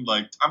I'm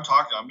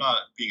talking, I'm not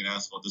being an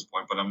asshole at this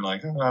point, but I'm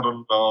like, I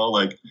don't know,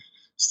 like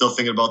still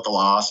thinking about the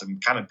loss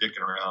and kind of dicking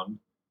around.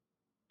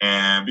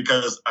 And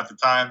because at the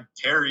time,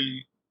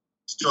 Terry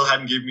still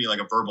hadn't given me like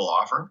a verbal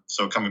offer.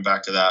 So coming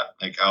back to that,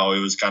 like how it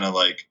was kind of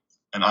like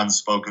an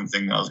unspoken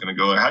thing that I was going to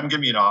go. It hadn't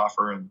given me an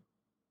offer. And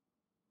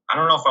I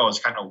don't know if I was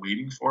kind of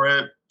waiting for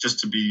it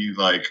just to be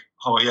like,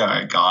 oh yeah,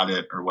 I got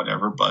it or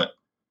whatever. But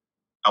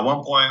at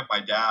one point, my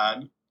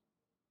dad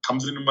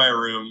comes into my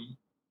room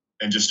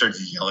and just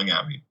starts yelling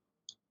at me.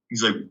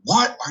 He's like,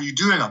 what are you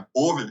doing? I'm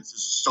over this.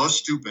 This is so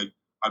stupid.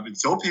 I've been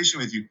so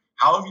patient with you.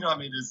 How have you not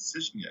made a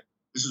decision yet?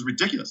 This is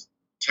ridiculous.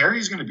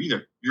 Terry's going to be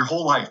there your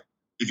whole life.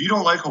 If you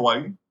don't like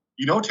Hawaii,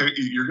 you know Terry,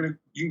 you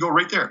can go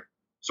right there.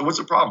 So what's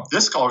the problem?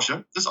 This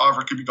scholarship, this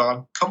offer could be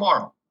gone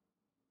tomorrow.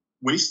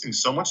 Wasting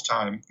so much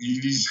time.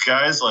 These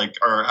guys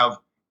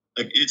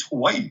it's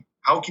Hawaii.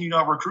 How can you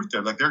not recruit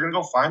there? Like, they're going to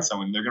go find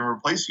someone. They're going to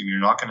replace you. And you're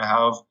not going to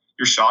have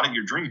your shot at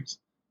your dreams.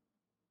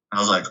 And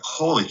I was like,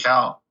 holy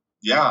cow.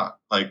 Yeah.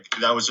 Like,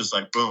 that was just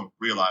like, boom,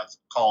 realized,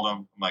 called him.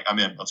 I'm like, I'm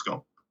in, let's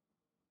go.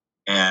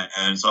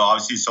 And so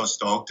obviously so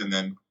stoked. And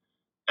then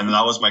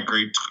that was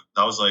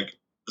that was like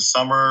the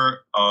summer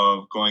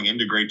of going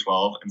into grade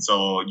 12. And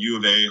so U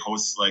of A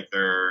hosts like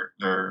their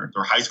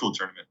high school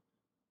tournament.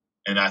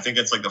 And I think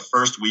it's like the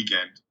first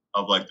weekend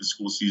of like the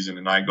school season.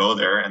 And I go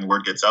there and the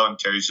word gets out and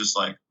Terry's just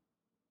like,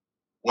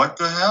 what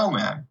the hell,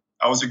 man?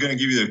 I was going to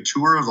give you the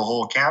tour of the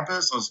whole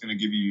campus. I was going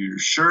to give you your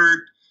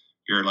shirt,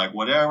 your like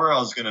whatever. I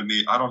was going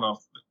to I don't know if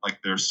like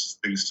there's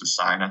things to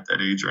sign at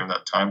that age or in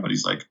that time, but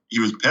he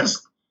was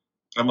pissed.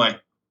 I'm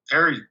like,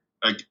 Terry,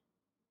 like,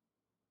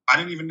 I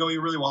didn't even know you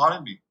really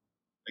wanted me.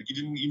 Like,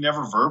 you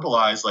never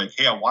verbalized like,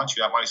 hey, I want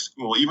you at my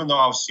school, even though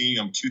I was seeing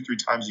him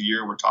 2-3 times a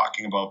year. We're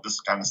talking about this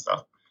kind of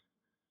stuff.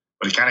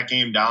 But it kind of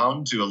came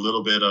down to a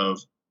little bit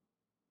of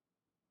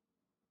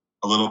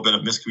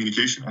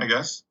miscommunication, I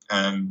guess.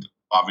 And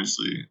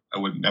obviously I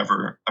would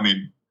never,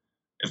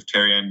 if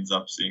Terry ends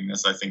up seeing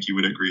this, I think he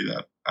would agree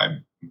that I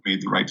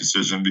made the right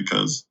decision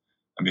because,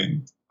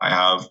 I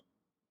have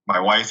my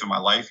wife and my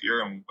life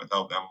here, and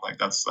without them,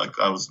 that's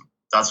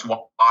why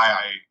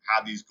I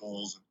had these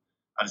goals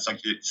at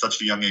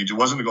such a young age. It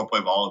wasn't to go play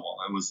volleyball.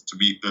 It was to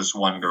beat this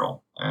one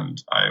girl,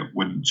 and I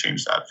wouldn't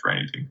change that for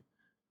anything.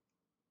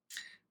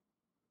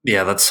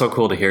 Yeah, that's so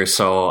cool to hear.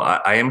 So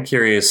I am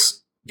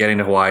curious, getting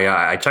to Hawaii,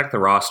 I checked the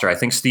roster. I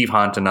think Steve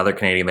Hunt, another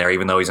Canadian there,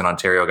 even though he's an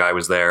Ontario guy,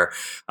 was there.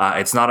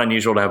 It's not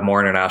unusual to have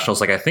more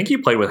internationals. Like, I think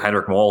you played with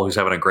Henrik Moll, who's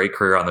having a great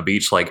career on the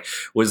beach. Like,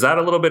 was that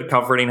a little bit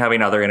comforting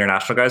having other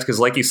international guys? Because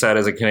like you said,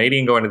 as a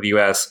Canadian going to the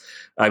U.S.,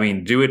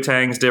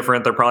 Duotang's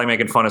different. They're probably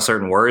making fun of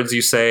certain words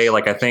you say.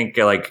 Like, I think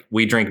like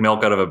we drink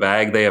milk out of a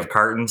bag. They have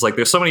cartons. Like,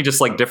 there's so many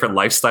just like different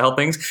lifestyle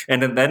things.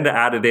 And then to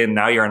add it in,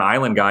 now you're an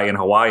island guy in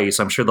Hawaii.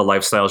 So I'm sure the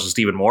lifestyle is just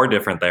even more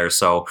different there.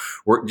 So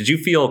did you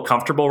feel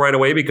comfortable right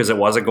away because it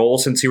was a goal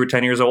since you were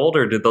 10 years old?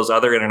 Or did those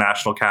other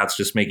international cats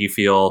just make you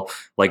feel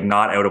like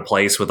not out of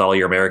place with all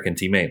your American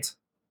teammates?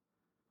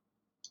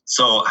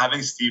 So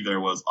having Steve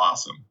there was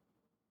awesome.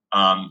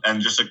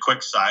 And just a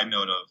quick side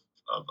note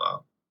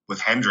of with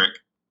Hendrick.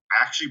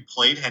 I actually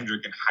played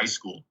Hendrick in high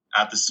school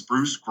at the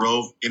Spruce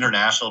Grove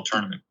International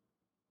Tournament.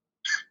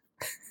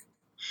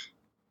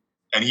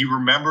 And he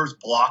remembers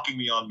blocking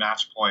me on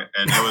match point,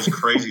 and it was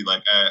crazy.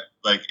 Like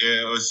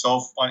it was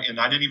so funny, and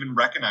I didn't even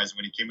recognize him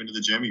when he came into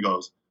the gym. He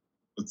goes,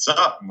 "What's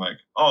up?" I'm like,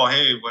 "Oh,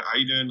 hey, how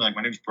you doing?" Like,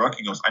 my name's Brooke.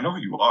 He goes, "I know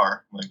who you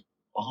are." I'm like,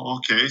 "Oh,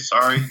 okay,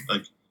 sorry."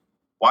 Like,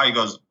 why? He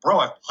goes, "Bro,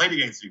 I've played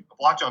against you. I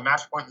blocked you on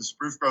match point in the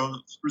Spruce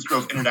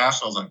Grove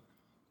International." I was like,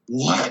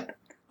 "What?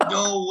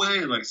 No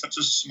way!" Like, such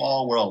a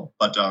small world.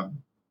 But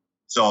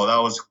so that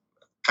was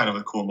kind of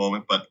a cool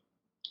moment. But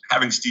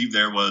having Steve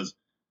there was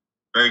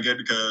very good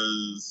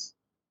because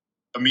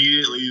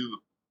immediately,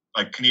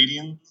 like,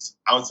 Canadians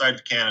outside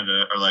of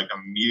Canada are like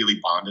immediately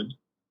bonded.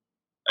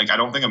 Like, I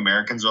don't think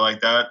Americans are like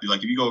that.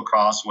 Like, if you go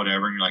across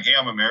whatever and you're like, "Hey,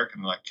 I'm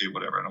American," they're like, "Okay,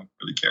 whatever, I don't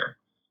really care."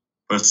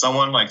 But if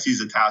someone like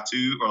sees a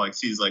tattoo or like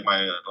sees like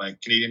my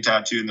like Canadian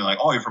tattoo and they're like,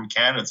 "Oh, you're from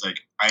Canada," it's like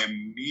I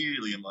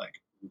immediately am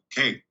like,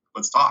 "Okay,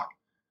 let's talk."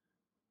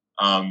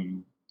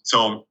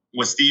 So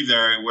with Steve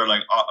there, we're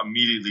like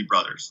immediately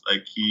brothers.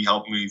 Like, he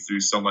helped me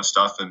through so much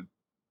stuff,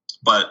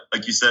 but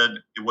like you said,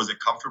 was it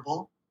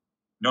comfortable?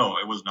 No,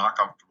 it was not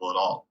comfortable at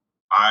all.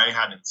 I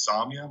had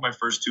insomnia my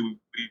first 2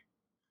 weeks.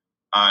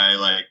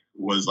 I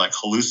was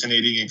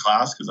hallucinating in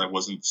class because I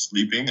wasn't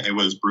sleeping. It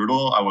was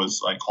brutal. I was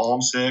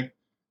homesick.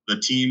 The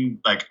team,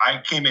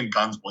 I came in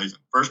guns blazing.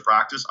 First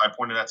practice, I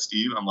pointed at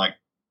Steve. I'm like,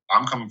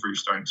 "I'm coming for your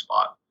starting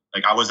spot."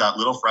 I was that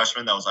little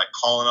freshman that was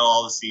calling out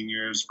all the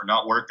seniors for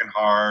not working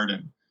hard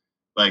and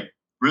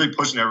really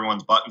pushing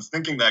everyone's buttons,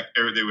 thinking that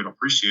they would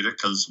appreciate it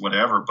because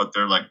whatever. But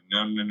they're like,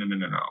 "No.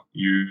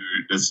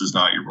 This is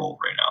not your role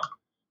right now."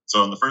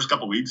 So in the first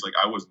couple of weeks,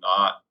 I was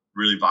not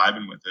really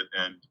vibing with it,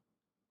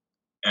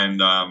 and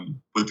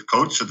with the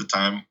coach at the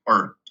time,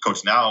 or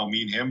coach now,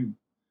 me and him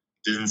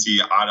didn't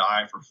see eye to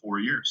eye for 4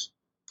 years.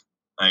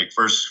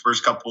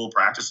 First couple of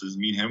practices,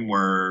 me and him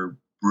were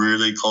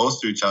really close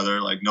to each other,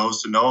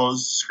 nose to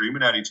nose,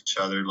 screaming at each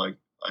other,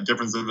 a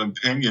difference of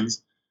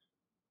opinions.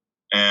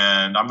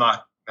 And I'm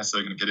not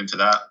necessarily going to get into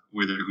that,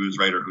 whether who's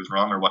right or who's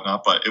wrong or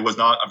whatnot, but it was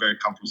not a very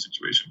comfortable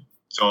situation.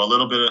 So a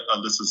little bit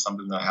of this is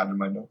something that I had in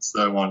my notes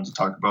that I wanted to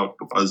talk about,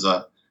 because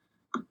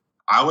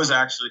I was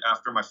actually,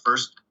 after my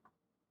first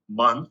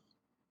month,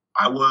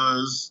 I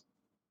was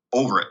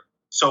over it.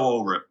 So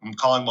over it. I'm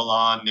calling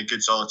Milan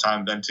Nikic all the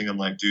time, venting. I'm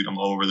like, "Dude, I'm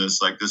over this.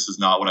 This is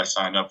not what I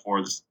signed up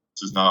for. This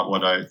is not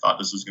what I thought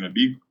this was going to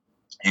be."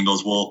 And he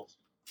goes, "Well,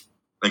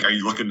 are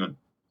you looking to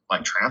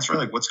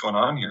transfer? What's going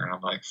on here?" And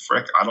I'm like,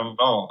 "Frick, I don't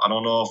know. I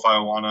don't know if I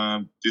want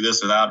to do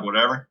this or that,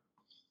 whatever."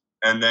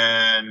 And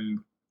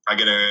then I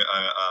get a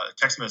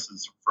text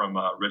message from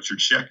Richard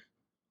Schick,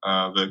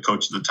 the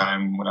coach at the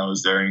time when I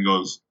was there, and he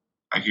goes,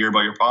 "I hear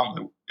about your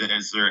problem.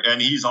 Is there?"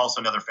 And he's also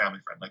another family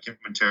friend. Him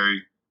and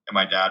Terry and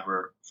my dad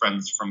were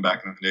friends from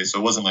back in the day, so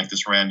it wasn't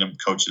this random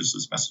coach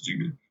is messaging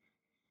me.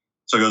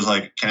 So he goes,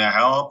 "Can I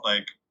help?"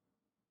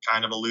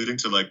 Kind of alluding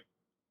to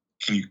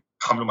 "Can you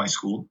come to my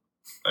school?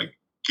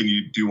 Do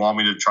you want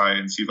me to try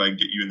and see if I can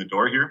get you in the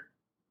door here?"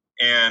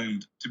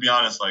 And to be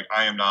honest,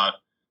 I am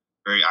not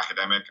very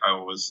academic.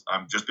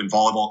 I've just been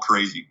volleyball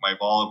crazy. My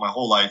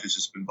whole life has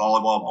just been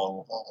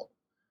volleyball.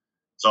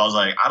 So I was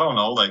like, I don't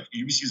know,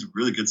 UBC is a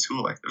really good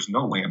school. There's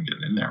no way I'm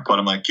getting in there. But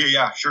I'm like,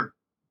 yeah, sure.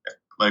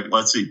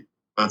 Let's see.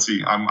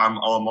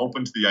 I'm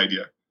open to the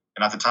idea.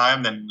 And at the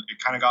time, then it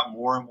kind of got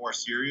more and more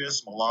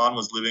serious. Milan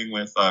was living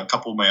with a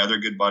couple of my other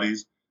good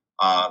buddies,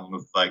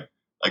 with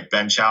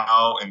Ben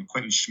Chow and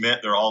Quentin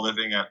Schmidt. They're all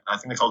living at, I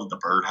think they called it the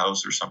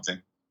Birdhouse or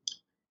something.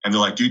 And they're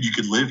like, "Dude, you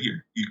could live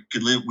here. You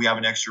could live. We have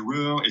an extra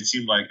room." It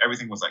seemed like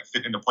everything was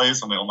fitting into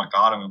place. I'm like, "Oh my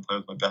God, I'm going to play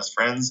with my best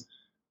friends.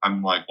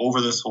 I'm over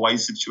this Hawaii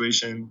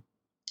situation,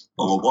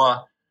 blah, blah,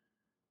 blah."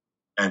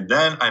 And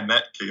then I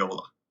met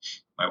Keola,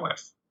 my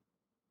wife.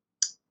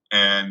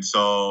 And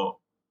so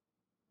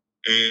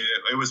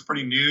it was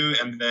pretty new.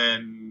 And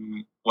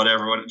then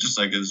whatever, just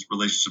as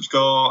relationships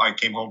go, I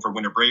came home for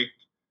winter break.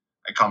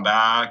 I come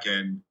back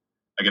and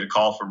I get a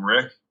call from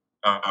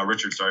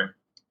Richard, sorry.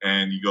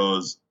 And he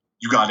goes,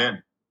 "You got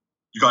in.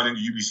 You got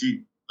into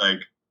UBC."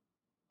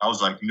 I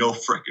was like, "No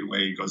freaking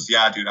way." He goes,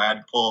 "Yeah, dude, I had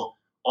to pull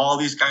all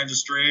these kinds of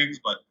strings,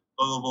 but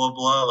blah, blah,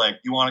 blah, blah.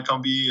 You want to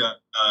come be,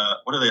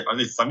 what are they? Are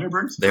they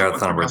Thunderbirds?" They are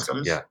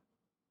Thunderbirds, yeah.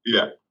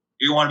 Yeah.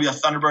 "You want to be a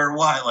Thunderbird?"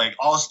 What?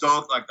 All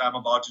stoked, I'm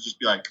about to just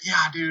be like,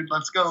 "Yeah, dude,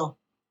 let's go."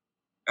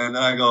 And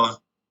then I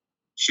go,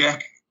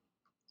 "Check.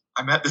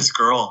 I met this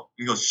girl."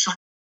 He goes, "Shut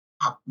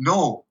up.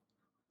 No.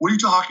 What are you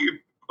talking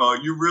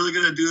about? You really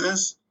going to do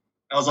this?"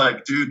 I was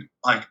like, "Dude,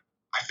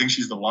 I think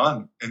she's the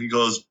one." And he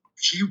goes,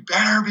 "You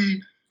better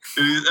be."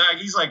 And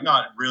he's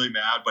not really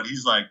mad, but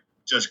he's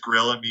just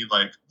grilling me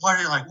 "What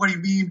are you what do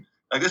you mean?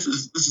 This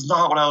is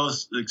not what I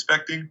was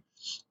expecting."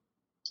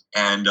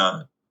 And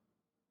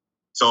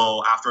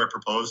so after I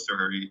proposed to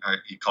her,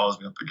 he calls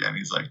me up again.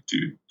 He's like,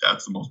 "Dude,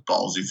 that's the most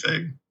ballsy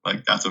thing.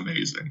 That's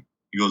amazing."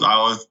 He goes, "I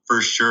was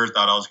for sure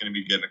thought I was going to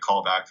be getting a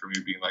call back from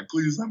you being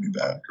 "Please let me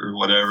back," or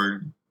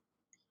whatever.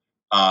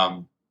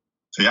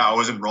 so yeah, I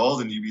was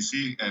enrolled in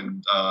UBC,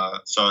 and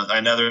so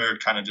another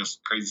kind of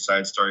just crazy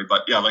side story.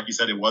 But yeah, like you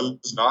said, it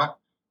was not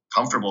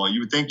comfortable.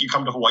 You would think you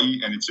come to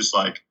Hawaii and it's just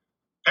like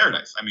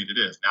paradise. I mean, it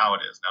is. Now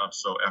it is. Now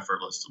it's so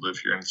effortless to live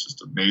here, and it's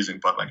just amazing.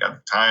 But like at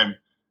the time,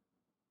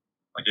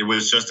 like it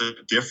was just a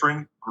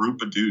different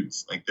group of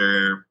dudes. Like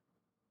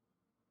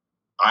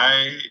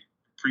I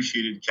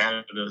appreciated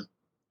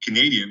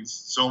Canadians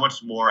so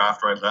much more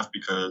after I left,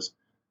 because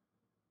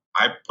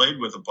I played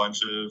with a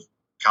bunch of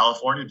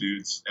California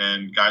dudes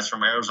and guys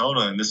from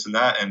Arizona and this and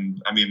that.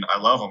 And I mean, I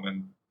love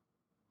them,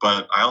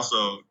 but I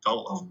also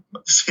don't love them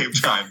at the same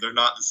time. They're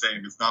not the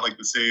same. It's not like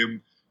the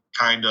same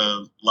kind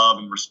of love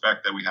and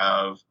respect that we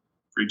have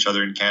for each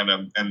other in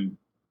Canada. And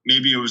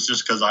maybe it was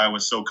just because I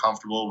was so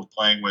comfortable with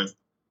playing with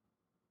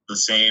the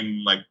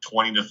same like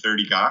 20 to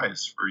 30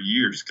 guys for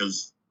years,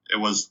 because it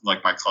was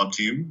like my club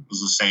team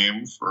was the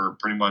same for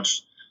pretty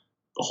much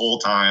the whole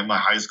time. My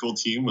high school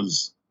team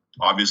was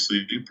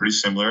obviously pretty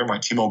similar. My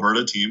Team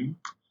Alberta team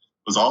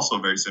was also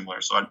very similar.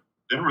 So I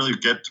didn't really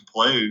get to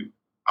play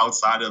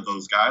outside of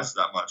those guys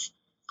that much.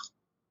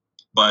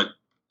 But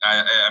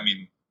I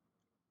mean,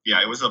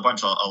 yeah, it was a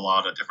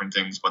lot of different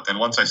things. But then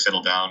once I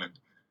settled down and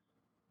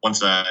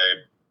once I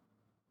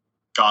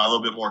got a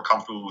little bit more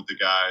comfortable with the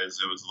guys,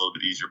 it was a little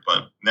bit easier,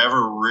 but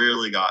never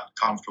really got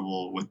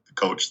comfortable with the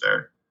coach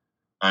there.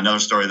 Another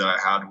story that I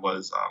had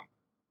was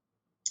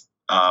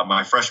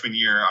my freshman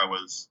year, I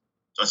was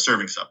a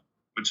serving sub,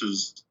 which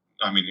is,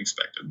 I mean,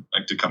 expected,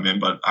 like to come in.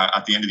 But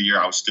at the end of the year,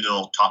 I was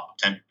still top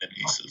 10 in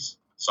aces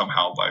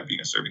somehow by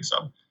being a serving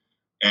sub.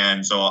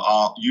 And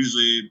so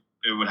usually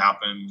it would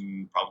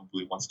happen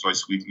probably once or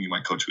twice a week. Me and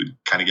my coach would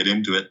kind of get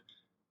into it.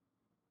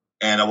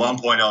 And at one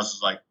point I was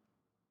just like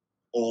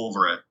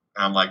over it.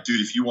 And I'm like,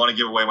 dude, if you want to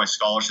give away my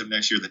scholarship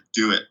next year, then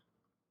do it.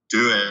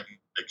 Do it.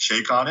 Like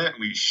shake on it. And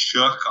we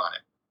shook on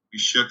it. We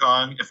shook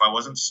on if I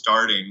wasn't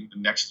starting the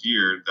next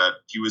year that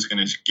he was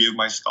going to give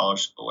my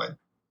scholarship away.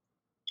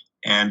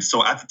 And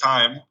so at the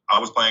time I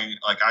was playing,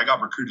 like I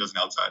got recruited as an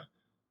outside.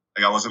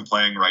 Like I wasn't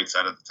playing right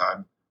side at the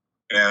time.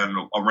 And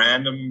a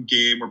random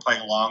game, we're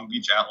playing Long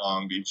Beach at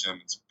Long Beach, and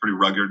it's a pretty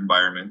rugged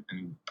environment.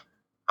 And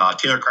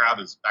Taylor Crabb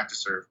is back to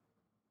serve.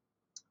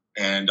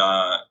 And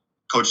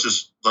coach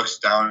just looks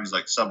down and he's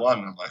like, sub one.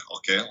 And I'm like,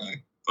 okay,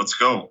 like, let's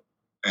go.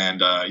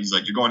 And he's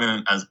like, you're going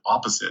in as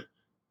opposite.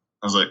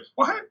 I was like,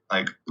 what?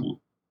 Like,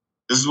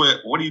 this is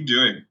what are you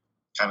doing?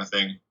 Kind of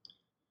thing.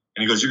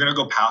 And he goes, you're going to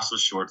go past the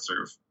short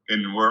serve.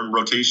 And we're in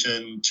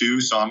rotation 2,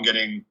 so I'm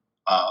getting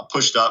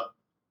pushed up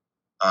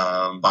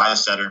by the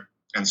setter.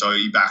 And so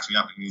he backs me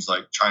up and he's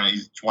like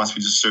he wants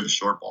me to serve the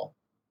short ball.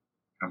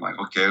 And I'm like,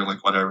 okay,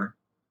 like whatever.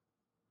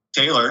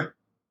 Taylor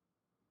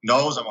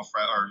knows I'm a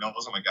friend, or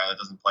knows I'm a guy that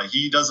doesn't play.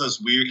 He does this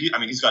weird,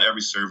 he's got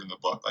every serve in the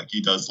book. Like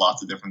he does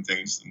lots of different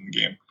things in the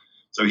game.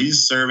 So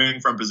he's serving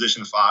from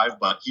position 5,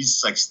 but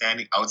he's like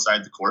standing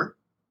outside the court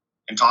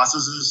and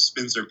tosses his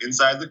spin serve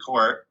inside the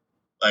court,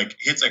 like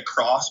hits a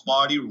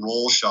crossbody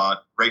roll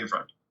shot right in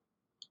front of me.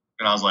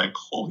 And I was like,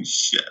 holy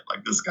shit,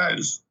 like this guy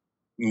is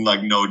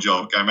like no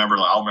joke. I'll remember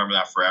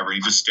that forever.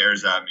 He just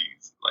stares at me,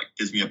 like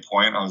gives me a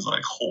point. I was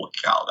like, holy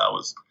cow, that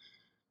was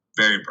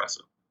very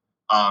impressive.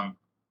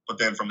 But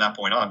then from that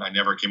point on, I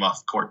never came off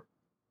the court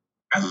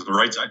as the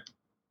right side,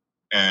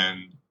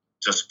 and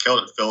just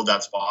killed it, filled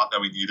that spot that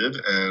we needed.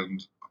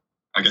 And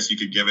I guess you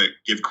could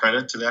give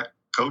credit to that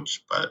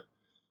coach, but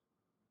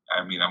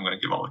I mean, I'm going to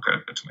give all the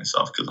credit to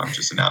myself because I'm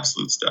just an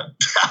absolute stud.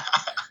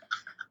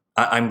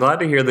 I'm glad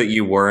to hear that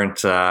you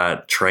weren't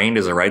trained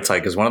as a right side,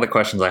 because one of the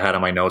questions I had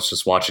on my notes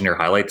just watching your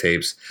highlight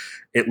tapes,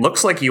 it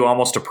looks like you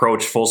almost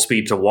approach full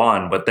speed to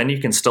one, but then you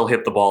can still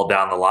hit the ball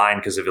down the line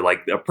because of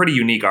like a pretty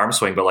unique arm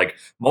swing. But like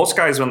most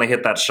guys, when they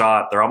hit that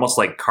shot, they're almost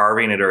like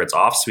carving it or it's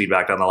off speed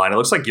back down the line. It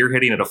looks like you're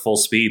hitting it at full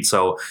speed.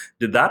 So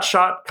did that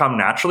shot come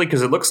naturally?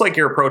 Because it looks like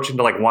you're approaching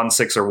to like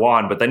 1-6 or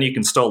 1, but then you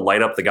can still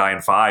light up the guy in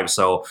 5.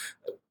 So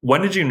when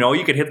did you know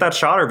you could hit that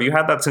shot, or have you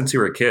had that since you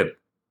were a kid?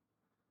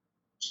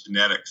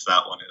 Genetics,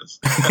 that one is.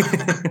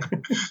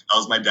 That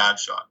was my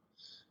dad's shot.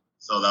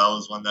 So that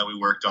was one that we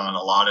worked on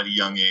a lot at a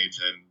young age,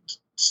 and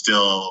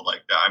still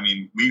like that. I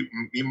mean, me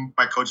and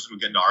my coaches would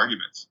get into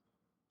arguments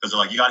because they're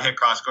like, you got to hit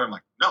cross court. I'm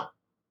like, no,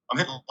 I'm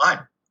hitting the line.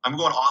 I'm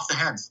going off the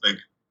hands. Like,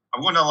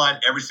 I'm going down the line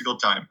every single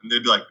time. And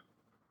they'd be like,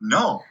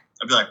 no.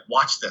 I'd be like,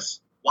 watch this.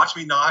 Watch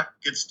me not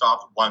get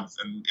stopped once.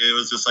 And it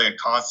was just like a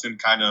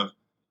constant kind of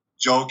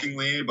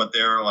jokingly, but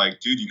they were like,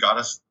 dude, you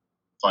got to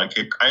like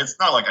hit. It's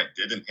not like I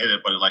didn't hit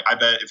it, but like, I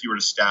bet if you were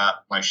to stat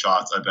my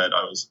shots, I bet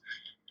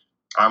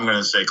I'm going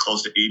to say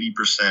close to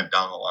 80%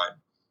 down the line.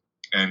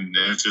 And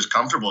it's just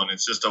comfortable, and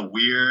it's just a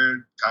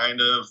weird kind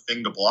of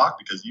thing to block,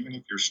 because even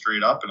if you're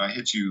straight up and I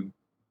hit you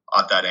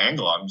at that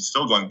angle, I'm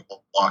still going to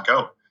block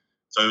out.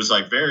 So it was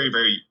like very,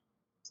 very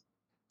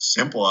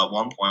simple at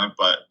one point.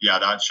 But yeah,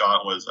 that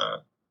shot was,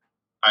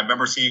 I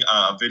remember seeing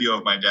a video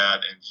of my dad,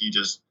 and he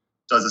just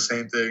does the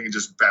same thing and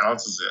just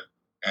bounces it.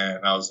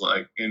 And I was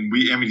like,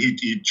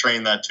 he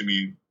trained that to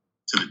me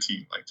to the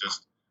T. Like,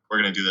 just,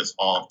 we're going to do this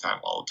all the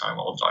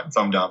time.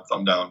 Thumb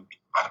down,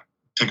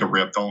 take a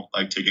rip. Don't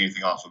like take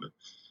anything off of it.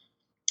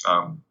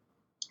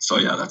 So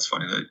yeah, that's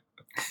funny that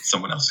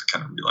someone else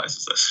kind of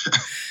realizes this.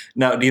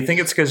 Now, do you think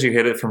it's because you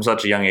hit it from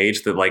such a young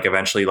age that like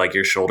eventually like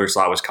your shoulder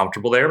slot was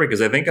comfortable there?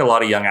 Because I think a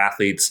lot of young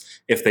athletes,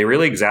 if they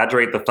really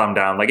exaggerate the thumb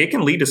down, like it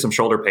can lead to some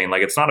shoulder pain.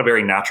 Like it's not a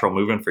very natural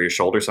movement for your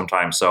shoulder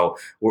sometimes. So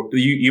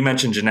you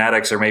mentioned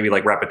genetics or maybe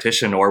like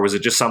repetition, or was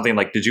it just something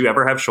like, did you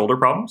ever have shoulder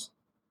problems?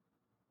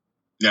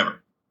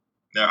 Never.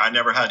 No, I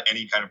never had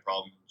any kind of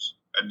problems.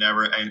 I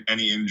never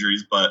any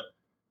injuries, but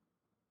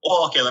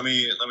well, okay, let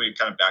me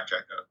kind of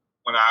backtrack up.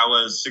 When I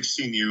was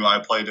 16U,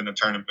 I played in a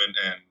tournament,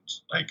 and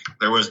like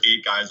there was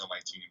 8 guys on my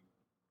team,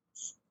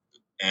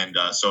 and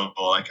so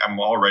like I'm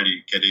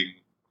already getting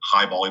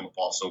high volume of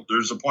ball. So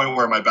there's a point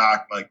where my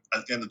back, like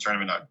at the end of the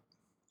tournament, I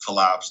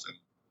collapsed and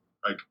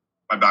like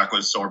my back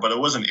was sore, but it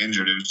wasn't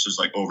injured. It was just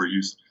like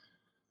overused.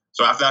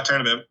 So after that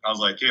tournament, I was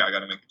like, hey, I got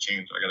to make a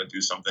change. I got to do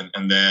something.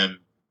 And then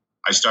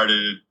I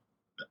started.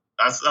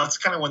 That's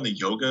kind of when the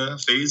yoga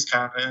phase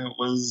kind of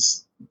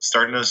was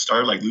starting to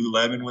start. Like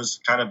Lululemon was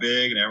kind of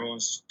big, and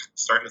everyone's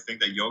starting to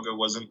think that yoga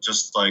wasn't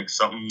just like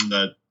something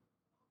that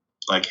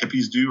like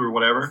hippies do or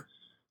whatever.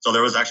 So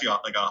there was actually a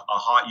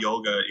hot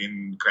yoga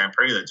in Grand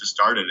Prairie that just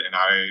started, and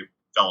I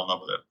fell in love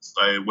with it. So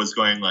I was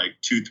going like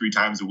 2-3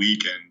 times a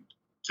week, and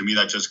to me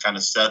that just kind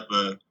of set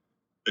the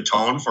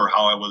tone for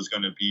how I was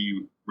going to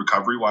be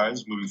recovery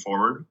wise moving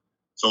forward.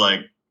 So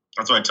like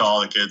that's what I tell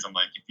all the kids. I'm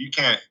like, if you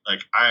can't,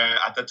 like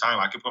at that time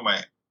I could put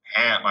my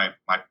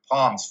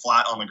palms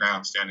flat on the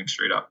ground standing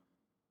straight up.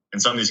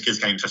 And some of these kids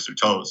can't even touch their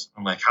toes.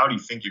 I'm like, how do you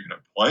think you're going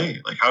to play?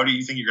 Like, how do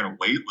you think you're going to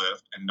weight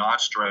lift and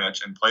not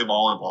stretch and play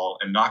volleyball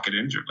and not get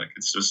injured? Like,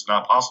 it's just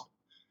not possible.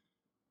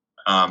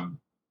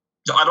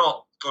 So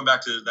going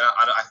back to that,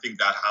 I think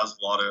that has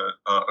a lot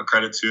of a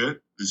credit to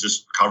it. It's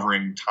just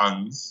covering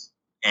tons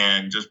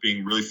and just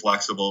being really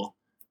flexible.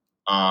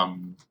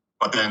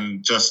 But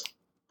then just,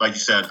 like you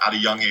said, at a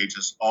young age,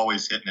 just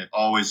always hitting it,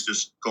 always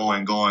just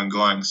going.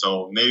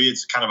 So maybe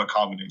it's kind of a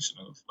combination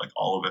of like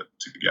all of it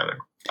together,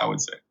 I would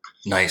say.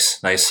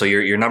 Nice. So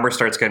your number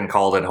starts getting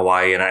called in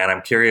Hawaii, and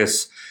I'm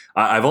curious.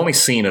 I've only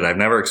seen it. I've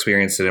never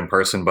experienced it in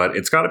person, but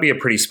it's got to be a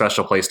pretty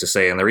special place to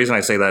say. And the reason I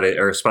say that,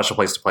 or a special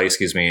place to play,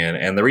 excuse me.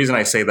 And the reason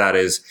I say that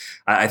is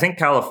I think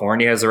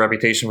California has a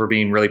reputation for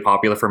being really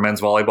popular for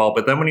men's volleyball.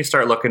 But then when you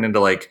start looking into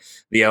like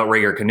the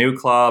Outrigger Canoe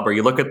Club, or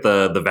you look at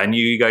the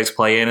venue you guys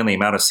play in and the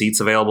amount of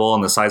seats available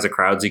and the size of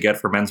crowds you get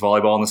for men's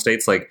volleyball in the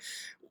States, like,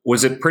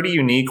 was it pretty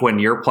unique when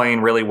you're playing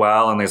really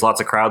well and there's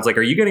lots of crowds? Like,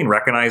 are you getting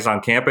recognized on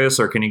campus,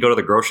 or can you go to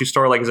the grocery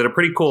store? Like, is it a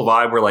pretty cool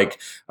vibe where like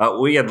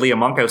we had Leah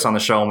Monkhouse on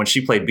the show, and when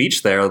she played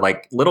beach there,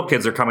 like little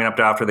kids are coming up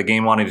to after the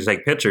game wanting to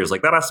take pictures.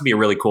 Like, that has to be a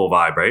really cool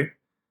vibe, right?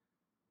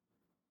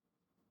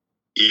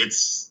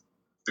 It's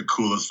the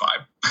coolest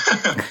vibe.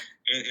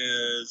 It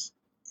is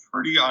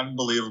pretty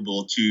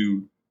unbelievable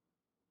to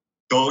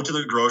go to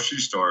the grocery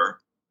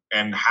store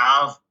and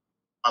have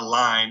a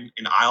line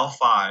in aisle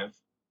 5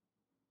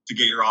 to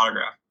get your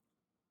autograph.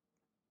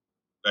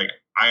 Like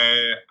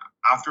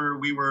after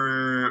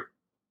I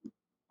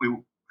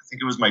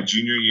think it was my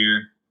junior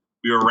year,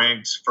 we were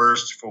ranked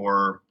first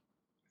for,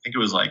 I think it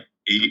was like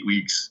 8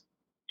 weeks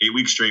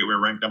straight. We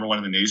were ranked number 1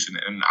 in the nation,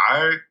 and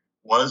I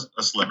was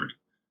a celebrity.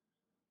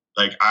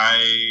 Like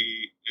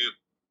it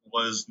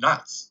was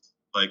nuts.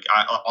 Like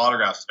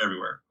autographs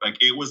everywhere.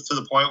 Like it was to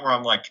the point where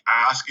I'm like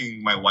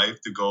asking my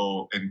wife to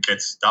go and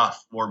get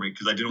stuff for me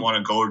because I didn't want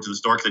to go to the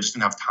store because I just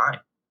didn't have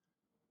time.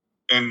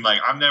 And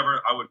like I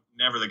would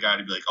never the guy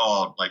to be like,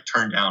 oh, like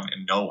turn down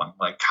and no one.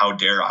 Like, how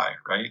dare I,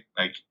 right?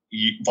 Like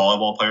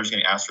volleyball players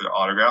getting asked for their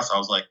autographs. I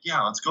was like,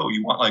 yeah, let's go.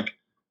 You want like,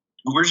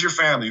 where's your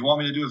family? You want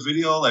me to do a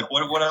video? Like,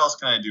 what else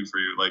can I do for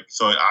you? Like,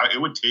 so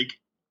it would take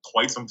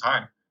quite some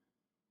time.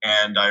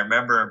 And I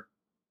remember,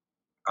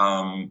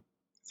 I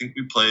think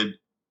we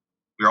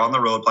were on the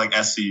road playing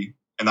SC,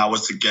 and that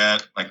was to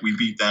get, like, we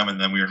beat them and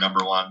then we were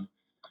number 1.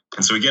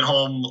 And so we get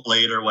home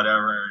late or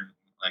whatever.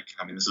 Like,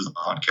 I mean, this is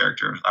on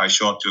character. I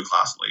show up to a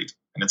class late,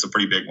 and it's a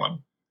pretty big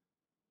one.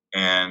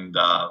 And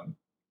I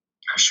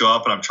show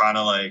up, and I'm trying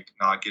to, like,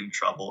 not get in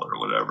trouble or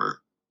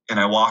whatever. And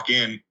I walk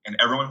in, and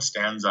everyone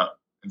stands up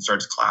and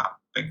starts clapping.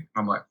 And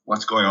I'm like,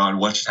 what's going on?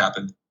 What just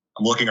happened?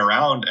 I'm looking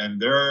around,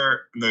 and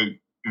the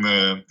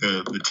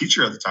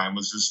teacher at the time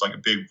was just, like, a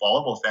big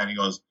volleyball fan. He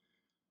goes,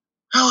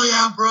 hell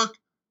yeah, Brooke.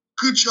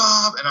 Good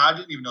job. And I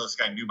didn't even know this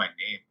guy knew my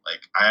name.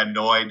 Like, I had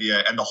no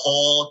idea. And the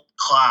whole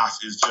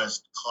class is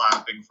just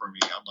clapping for me.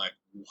 I'm like,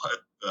 what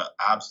the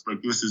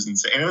absolute, this is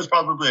insane. And it was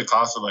probably a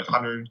class of like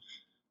 100,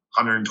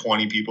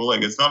 120 people.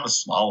 Like, it's not a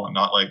small one,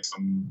 not like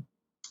some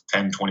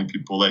 10, 20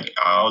 people. Like,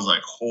 I was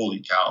like,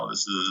 holy cow,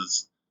 this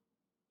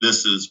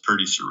is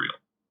pretty surreal.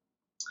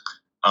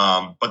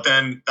 But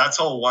then that's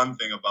all one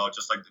thing about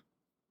just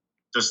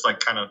like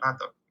kind of not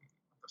the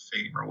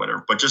fame or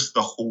whatever, but just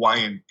the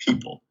Hawaiian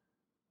people.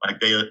 Like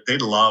they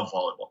love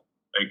volleyball.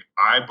 Like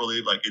I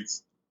believe like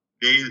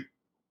they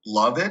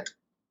love it.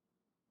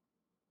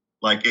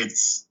 Like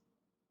it's,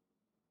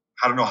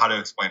 I don't know how to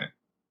explain it.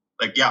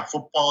 Like, yeah,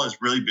 football is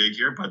really big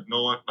here, but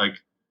no one, like,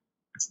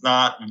 it's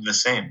not the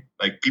same.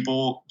 Like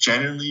people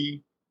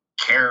genuinely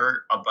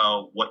care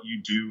about what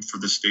you do for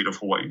the state of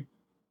Hawaii.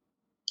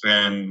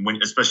 And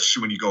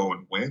especially when you go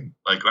and win,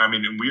 like, I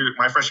mean,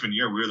 my freshman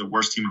year, we were the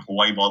worst team in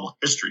Hawaii volleyball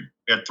history.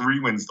 We had 3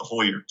 wins the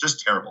whole year, just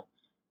terrible.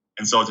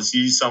 And so to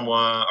see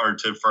someone, or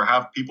for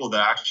have people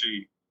that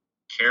actually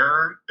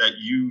care that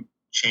you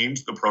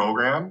changed the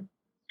program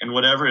and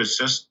whatever, is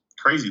just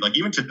crazy. Like,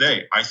 even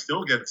today, I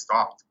still get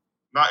stopped.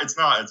 It's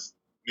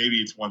maybe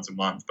it's once a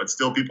month, but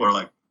still people are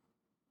like,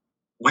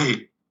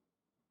 wait,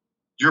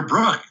 you're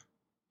Brooke.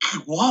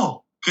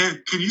 Whoa.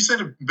 Can you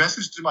send a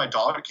message to my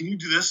daughter? Can you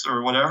do this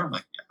or whatever? I'm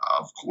like, yeah,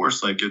 of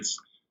course. Like, it's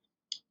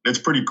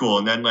pretty cool.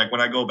 And then, like,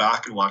 when I go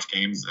back and watch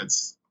games,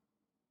 it's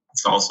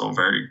also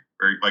very,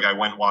 very, like, I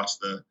went and watched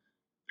the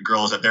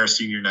girls at their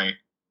senior night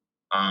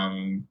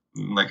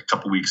like a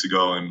couple weeks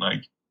ago, and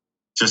like,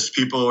 just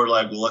people were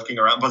like looking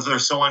around, but they're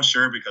so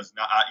unsure because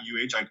at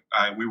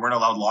UH we weren't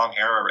allowed long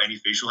hair or any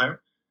facial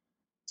hair,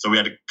 so we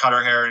had to cut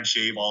our hair and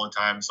shave all the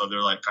time. So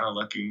they're like kind of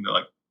looking, they're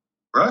like,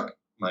 Brooke?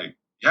 I'm like,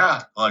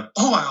 yeah. I'm like,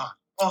 oh my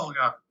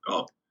god,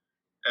 oh.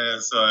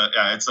 And so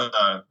yeah, it's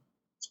a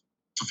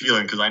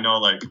feeling, because I know,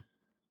 like,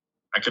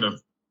 I could have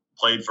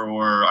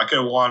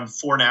won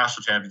 4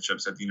 national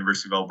championships at the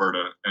University of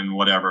Alberta and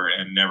whatever,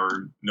 and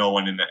no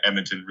one in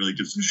Edmonton really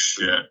gives a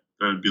shit.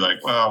 They'd be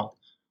like, well,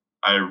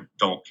 I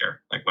don't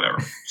care. Like, whatever.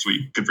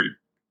 Sweet. Good for you.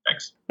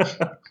 Thanks.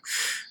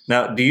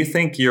 Now, do you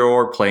think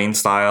your playing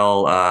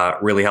style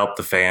really helped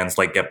the fans,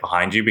 like, get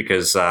behind you?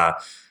 Because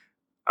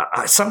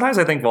sometimes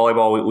I think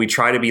volleyball, we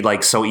try to be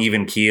like so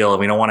even keel, and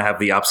we don't want to have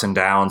the ups and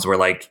downs where,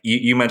 like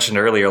you mentioned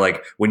earlier,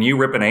 like when you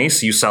rip an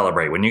ace, you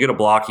celebrate. When you get a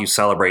block, you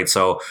celebrate.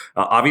 So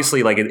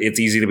obviously, like, it's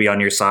easy to be on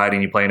your side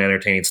and you play an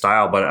entertaining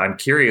style. But I'm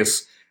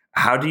curious,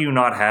 how do you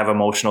not have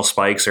emotional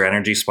spikes or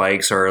energy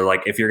spikes? Or,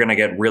 like, if you're going to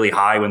get really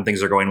high when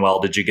things are going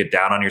well, did you get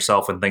down on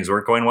yourself when things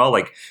weren't going well?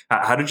 Like,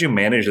 how did you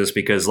manage this?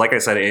 Because, like I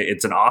said,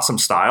 it's an awesome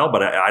style,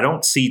 but I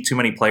don't see too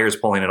many players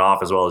pulling it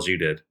off as well as you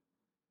did.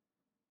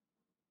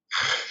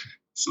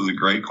 This is a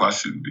great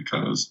question,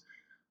 because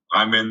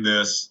I'm in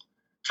this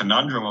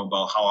conundrum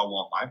about how I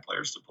want my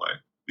players to play.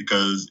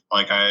 Because,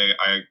 like, I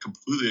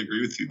completely agree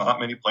with you. Not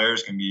many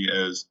players can be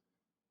as,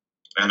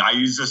 and I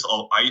use this,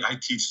 I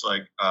teach,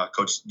 like,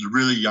 coach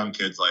really young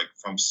kids, like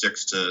from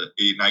 6 to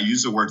 8, and I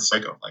use the word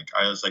psycho. Like,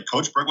 I was like,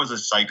 Coach Brooke was a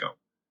psycho.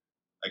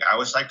 Like, I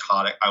was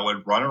psychotic. I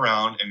would run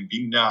around and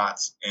be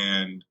nuts,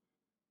 and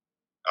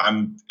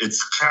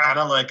it's kind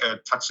of like a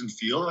touch and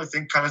feel, I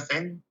think, kind of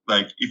thing.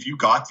 Like, if you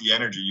got the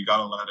energy, you got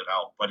to let it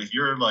out. But if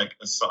you're like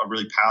a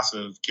really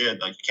passive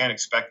kid, like, you can't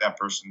expect that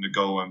person to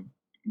go and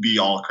be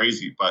all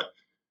crazy. But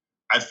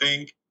I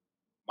think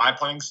my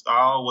playing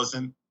style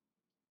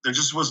there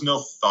just was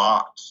no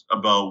thought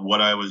about what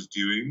I was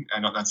doing. I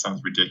know that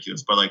sounds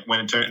ridiculous, but like,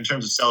 when in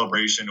terms of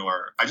celebration,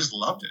 or I just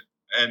loved it.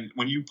 And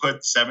when you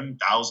put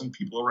 7,000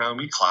 people around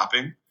me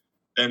clapping,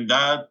 then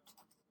that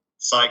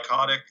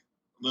psychotic,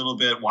 little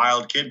bit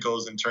wild kid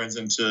goes and turns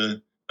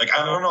into, like,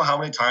 I don't know how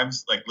many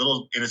times, like,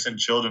 little innocent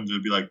children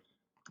would be like,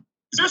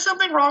 is there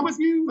something wrong with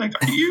you? Like,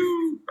 are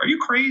you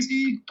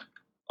crazy?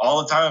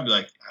 All the time. I'd be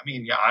like, I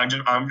mean, yeah,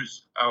 I'm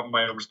just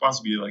my response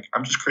would be like,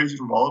 I'm just crazy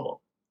for volleyball.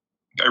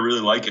 Like, I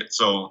really like it.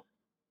 So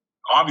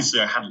obviously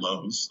I had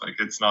lows. Like,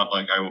 it's not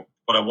like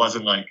but I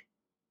wasn't like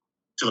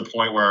to the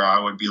point where I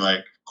would be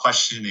like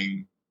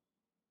questioning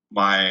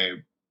my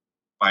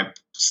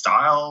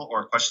style,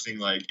 or questioning,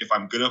 like, if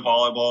I'm good at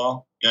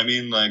volleyball. You know what I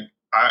mean? Like,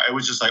 I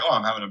was just like, oh,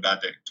 I'm having a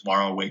bad day.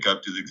 Tomorrow I'll wake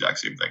up, do the exact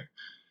same thing.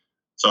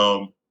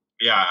 So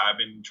yeah, I've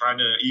been trying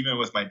to, even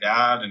with my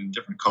dad and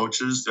different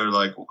coaches, they're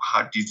like,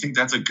 do you think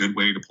that's a good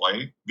way to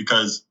play?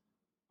 Because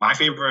my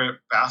favorite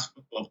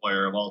basketball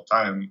player of all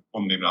time,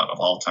 well, maybe not of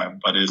all time,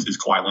 but is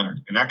Kawhi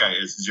Leonard. And that guy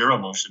is zero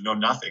motion, no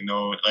nothing,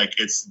 no, like,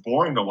 it's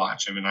boring to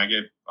watch him. And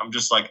I'm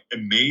just like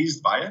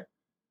amazed by it,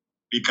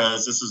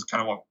 because this is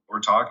kind of what we're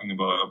talking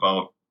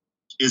about,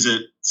 is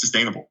it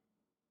sustainable?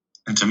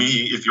 And to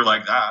me, if you're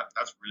like that,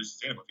 that's really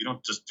sustainable. If you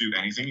don't just do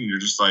anything and you're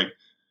just like,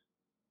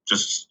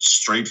 just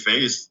straight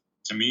face,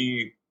 to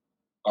me,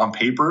 on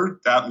paper,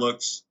 that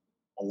looks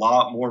a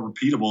lot more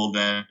repeatable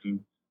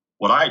than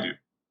what I do.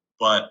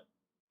 But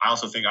I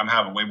also think I'm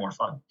having way more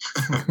fun.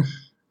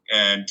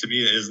 And to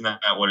me, isn't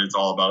that what it's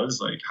all about? Is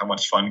like, how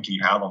much fun can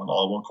you have on the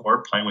volleyball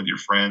court, playing with your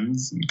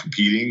friends and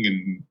competing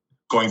and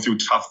going through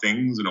tough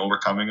things and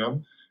overcoming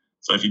them.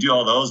 So if you do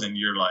all those and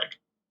you're like,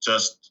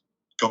 just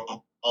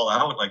go all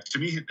out, like, to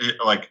me,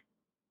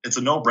 it's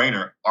a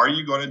no-brainer. Are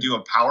you going to do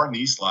a power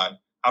knee slide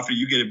after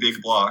you get a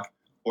big block,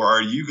 or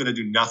are you going to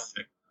do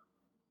nothing?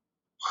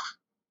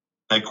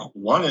 Like,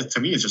 one is, to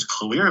me, is just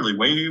clearly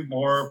way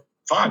more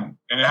fun,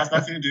 and it has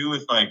nothing to do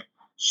with like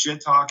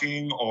shit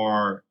talking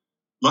or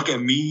look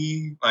at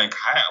me, like,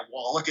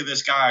 well, look at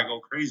this guy go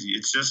crazy.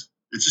 It's just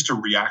a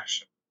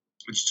reaction.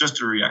 It's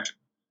just a reaction.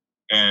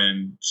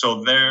 And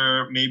so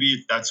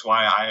maybe that's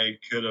why I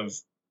could have,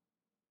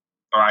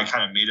 or I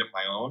kind of made it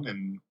my own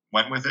and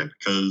went with it,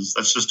 because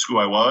that's just who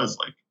I was,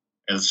 like,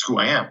 and it's who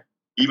I am.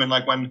 Even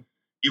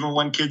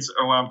when kids,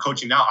 or when I'm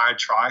coaching now, I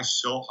try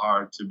so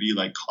hard to be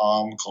like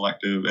calm,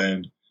 collective,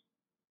 and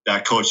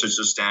that coach that's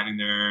just standing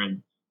there.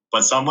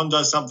 But someone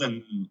does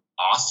something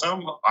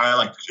awesome,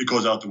 it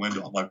goes out the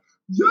window. I'm like,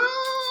 yeah,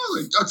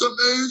 like, that's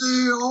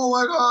amazing. Oh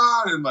my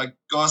God. And like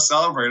go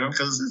celebrate them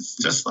because it's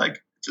just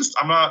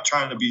I'm not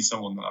trying to be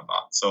someone that I'm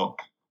not. So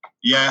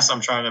yes,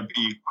 I'm trying to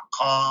be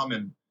calm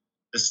and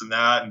this and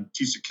that and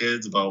teach the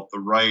kids about the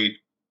right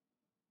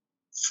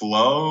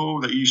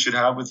flow that you should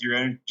have with your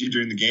energy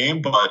during the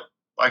game. But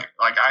like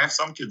I have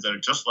some kids that are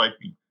just like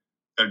me.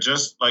 They're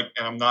just like,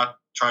 and I'm not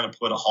trying to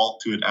put a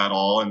halt to it at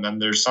all. And then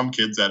there's some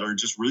kids that are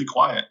just really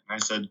quiet.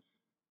 And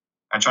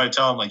I try to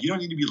tell them, like, you don't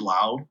need to be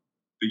loud,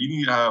 but you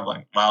need to have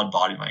like loud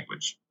body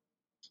language.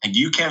 And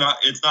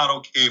it's not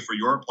okay for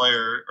your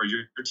player or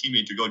your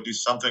teammate to go do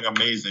something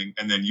amazing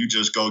and then you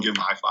just go give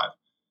them a high five.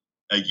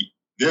 Like,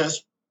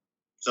 this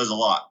says a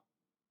lot.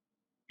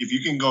 If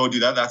you can go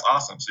do that, that's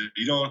awesome. So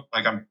you don't,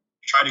 like, I'm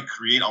trying to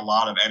create a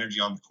lot of energy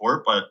on the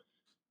court, but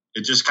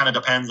it just kind of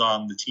depends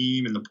on the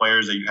team and the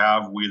players that you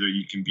have, whether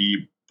you can be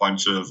a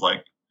bunch of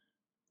like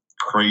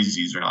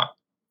crazies or not.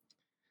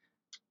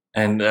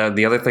 And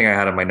the other thing I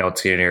had in my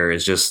notes here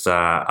is just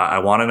I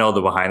want to know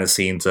the behind the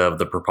scenes of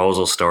the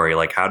proposal story.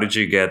 Like, how did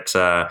you get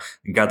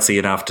gutsy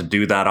enough to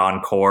do that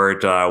on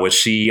court? Was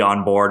she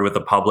on board with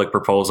a public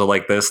proposal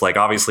like this? Like,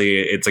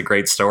 obviously, it's a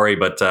great story,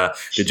 but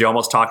did you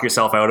almost talk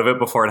yourself out of it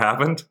before it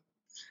happened?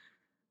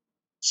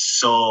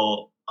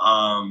 So,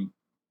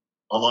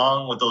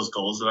 along with those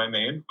goals that I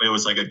made, it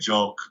was like a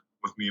joke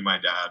with me and my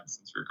dad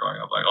since we were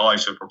growing up. Like, oh, I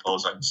should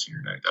propose on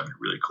senior night. That'd be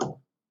really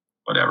cool.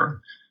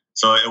 Whatever.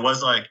 So it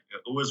was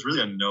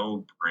really a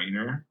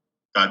no-brainer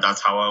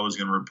that's how I was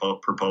going to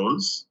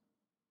propose.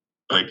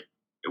 Like,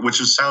 which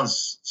just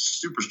sounds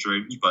super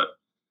strange, but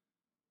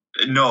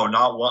no,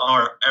 not one.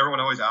 Or everyone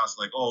always asks,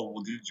 like, oh,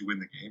 well, did you win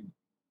the game?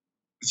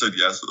 I said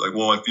yes. Like,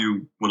 well, if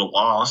you would have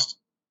lost,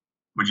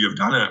 would you have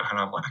done it? And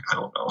I'm like, I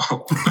don't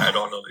know. I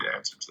don't know the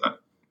answer to that.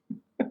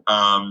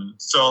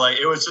 So like,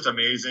 it was just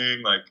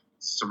amazing. Like,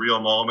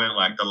 surreal moment.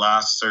 Like, the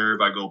last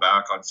serve, I go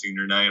back on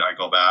senior night. I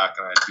go back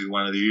and I do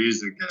one of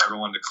these and get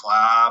everyone to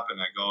clap, and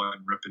I go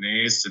and rip an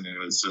ace, and it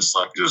was just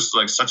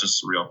like such a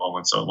surreal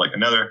moment. So like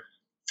another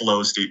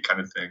flow state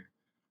kind of thing.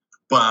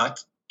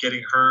 But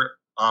getting her,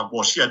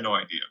 well, she had no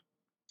idea.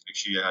 Like,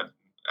 she had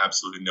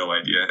absolutely no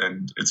idea,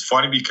 and it's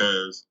funny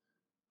because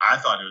I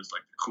thought it was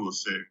like the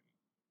coolest thing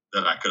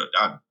that I could have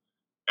done,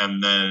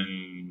 and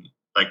then.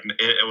 Like,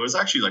 it was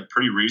actually like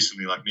pretty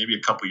recently, like maybe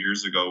a couple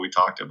years ago, we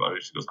talked about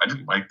it. She goes, I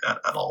didn't like that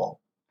at all.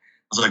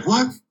 I was like,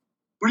 what?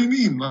 What do you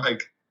mean?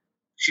 Like,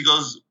 she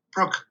goes,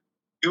 Brooke,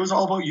 it was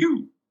all about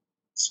you.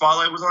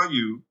 Spotlight was on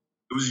you.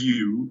 It was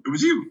you. It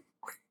was you.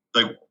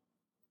 Like,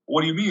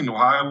 what do you mean?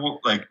 Why?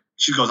 Like,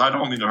 she goes, I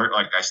don't mean to hurt.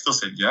 Like, I still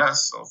said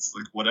yes. So it's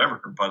like,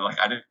 whatever. But like,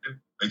 I didn't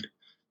like,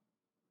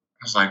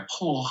 I was like,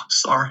 oh, I'm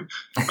sorry.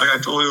 Like, I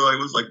totally like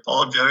was like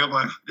apologetic. I'm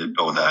like, I didn't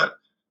know that.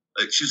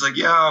 Like, she's like,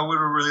 yeah, I would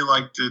have really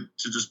liked to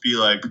just be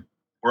like,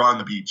 we're on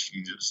the beach.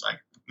 You just like,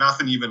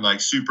 nothing even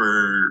like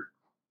super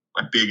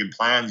like big in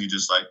plans. You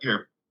just like,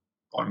 here,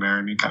 want to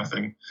marry me kind of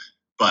thing.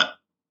 But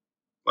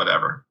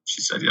whatever.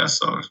 She said yes,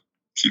 so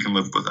she can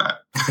live with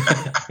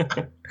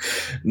that.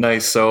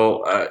 Nice.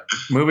 So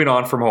moving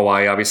on from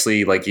Hawaii,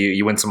 obviously, like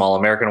you win some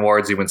All-American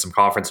awards, you win some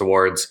conference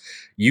awards.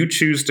 You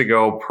choose to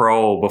go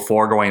pro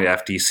before going to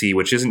FTC,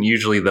 which isn't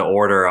usually the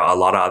order a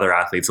lot of other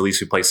athletes, at least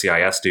who play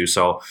CIS, do.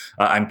 So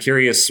I'm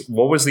curious,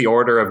 what was the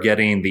order of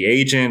getting the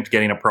agent,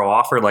 getting a pro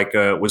offer? Like,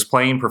 was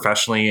playing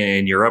professionally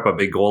in Europe a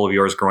big goal of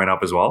yours growing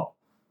up as well?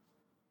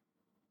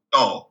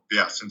 Oh,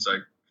 yeah. Since I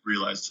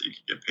realized that you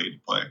could get paid to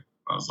play,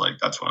 I was like,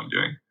 that's what I'm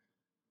doing.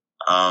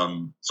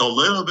 So a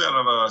little bit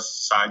of a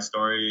side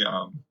story.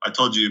 I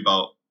told you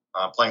about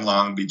playing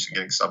Long Beach and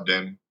getting subbed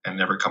in and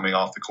never coming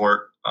off the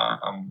court.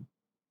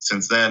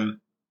 Since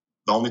then,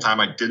 the only time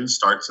I didn't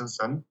start since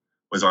then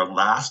was our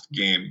last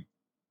game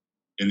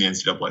in the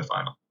NCAA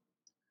final.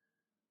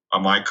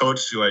 My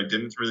coach, who I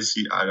didn't really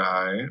see eye to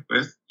eye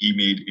with, he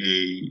made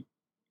a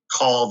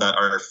call that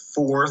our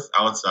fourth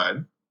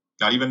outside,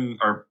 not even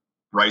our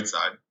right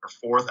side, our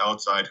fourth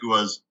outside, he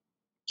was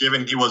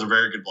a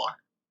very good blocker.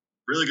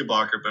 Really good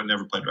blocker, but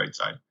never played right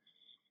side.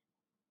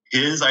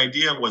 His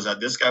idea was that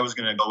this guy was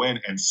going to go in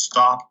and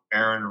stop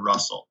Aaron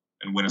Russell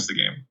and win us the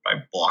game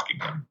by blocking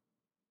him,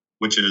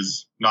 which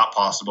is not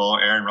possible.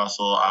 Aaron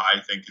Russell,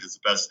 I think, is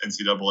the best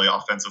NCAA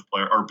offensive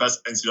player, or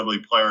best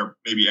NCAA player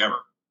maybe ever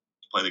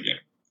to play the game.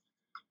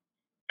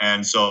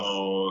 And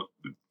so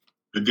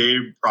the day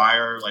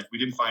prior, like, we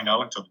didn't find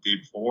out until the day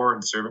before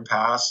in serve and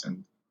pass,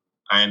 and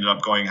I ended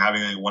up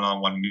having a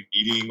one-on-one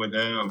meeting with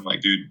him. I'm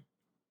like, dude,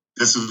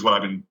 this is what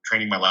I've been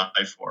training my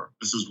life for.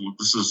 This is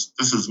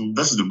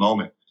the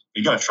moment.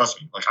 You gotta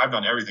trust me. Like, I've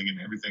done everything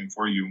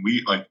for you.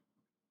 And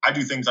I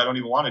do things I don't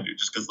even want to do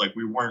just because like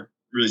we weren't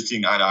really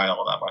seeing eye to eye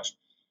all that much.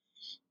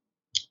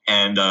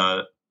 And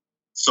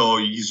so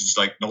he's just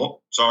like,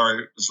 nope,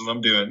 sorry, this is what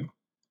I'm doing.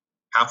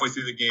 Halfway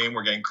through the game,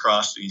 we're getting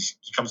crushed. And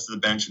he comes to the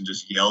bench and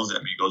just yells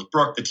at me. He goes,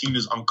 Brooke, the team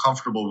is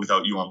uncomfortable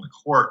without you on the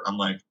court. I'm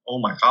like, oh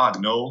my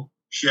God, no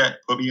shit.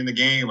 Put me in the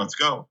game. Let's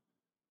go.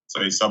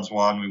 So he subs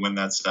one, we win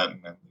that set,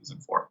 and then he's in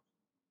 4.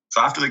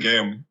 So after the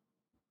game,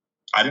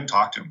 I didn't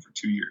talk to him for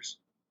 2 years.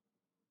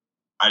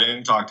 I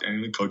didn't talk to any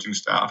of the coaching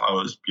staff. I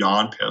was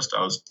beyond pissed.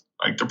 I was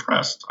like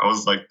depressed. I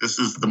was like, this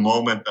is the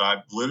moment that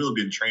I've literally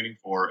been training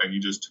for, and you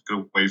just took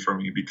it away from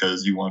me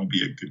because you want to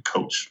be a good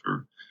coach,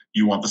 or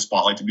you want the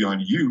spotlight to be on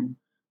you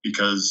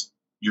because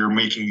you're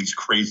making these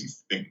crazy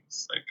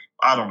things. Like,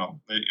 I don't know.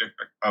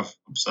 I've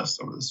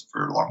obsessed over this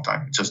for a long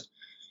time. It's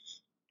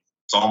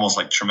almost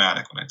like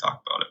traumatic when I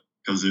talk about it,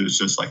 because it was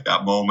just like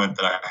that moment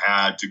that I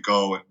had to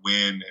go and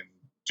win and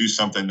do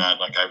something that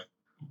like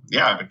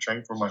I've been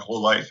training for my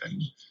whole life,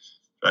 and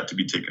that to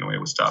be taken away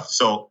was tough.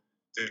 So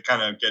to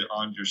kind of get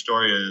on your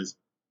story is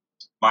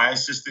my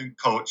assistant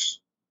coach,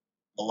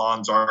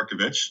 Milan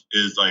Zarkovic,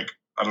 is like,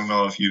 I don't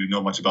know if you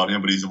know much about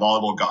him, but he's a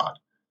volleyball god.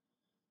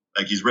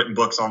 Like, he's written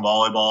books on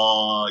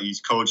volleyball. He's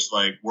coached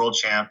like world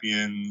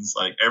champions.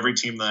 Like, every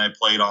team that I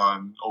played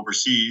on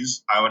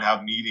overseas, I would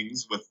have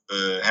meetings with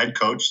the head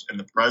coach and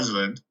the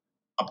president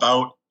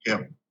about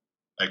him.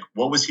 Like,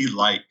 what was he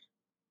like?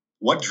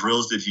 What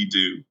drills did he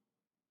do?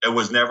 It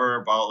was never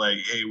about like,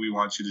 hey, we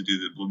want you to do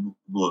the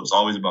blue. It was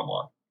always about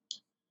Milan.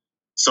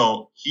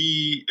 So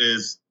he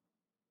is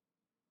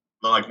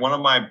like, one of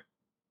my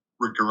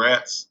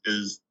regrets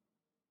is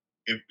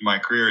in my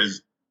career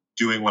is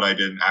doing what I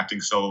did and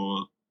acting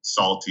so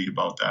salty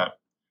about that,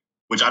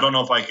 which I don't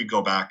know if I could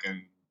go back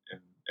and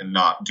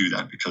not do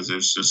that, because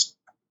it's just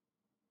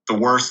the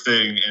worst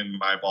thing in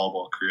my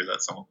volleyball career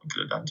that someone could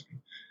have done to me.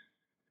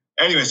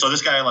 Anyway, so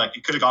this guy, like,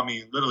 he could have got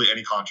me literally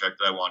any contract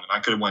that I wanted. I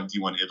could have went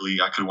D1 Italy.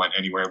 I could have went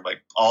anywhere. Like,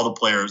 all the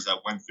players that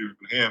went through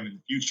him in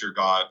the future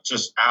got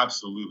just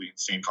absolutely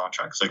insane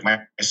contracts. Like, my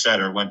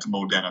setter went to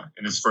Modena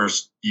in his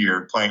first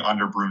year playing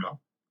under Bruno.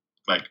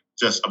 Like,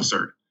 just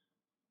absurd.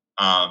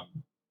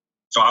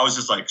 So I was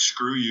just like,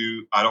 screw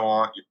you.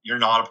 You're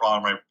not a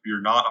problem. Right? You're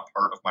not a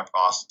part of my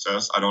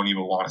process. I don't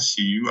even want to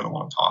see you. I don't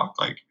want to talk.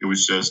 Like, it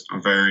was just a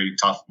very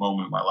tough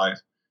moment in my life.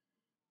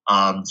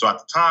 So at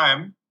the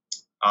time,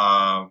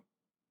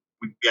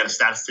 we had a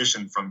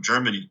statistician from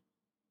Germany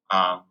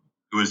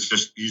who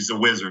was he's a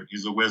wizard.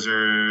 He's a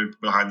wizard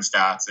behind the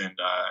stats. And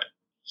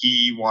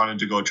he wanted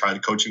to go try the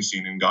coaching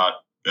scene and got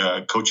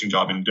a coaching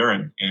job in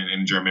Düren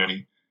in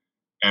Germany.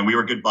 And we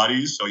were good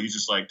buddies. So he's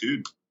just like,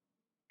 dude,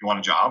 you want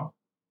a job?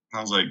 And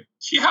I was like,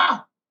 yeah,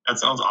 that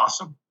sounds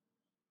awesome.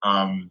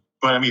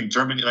 But I mean,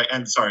 Germany, like,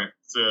 and sorry,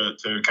 to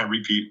kind of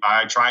repeat,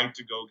 I tried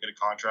to go get a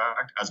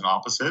contract as an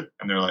opposite,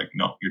 and they're like,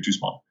 no, you're too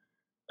small.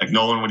 Like,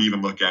 no one would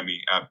even look at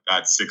me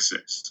at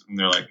 6'6", and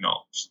they're like,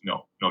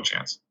 no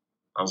chance.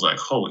 I was like,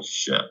 holy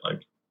shit,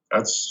 like,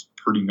 that's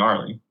pretty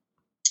gnarly.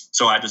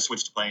 So I had to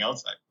switch to playing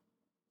outside.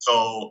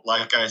 So,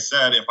 like I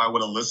said, if I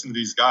would have listened to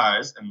these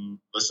guys and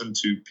listened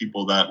to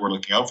people that were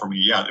looking out for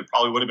me, yeah, they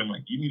probably would have been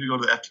like, you need to go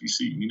to the FTC.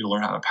 You need to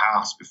learn how to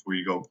pass before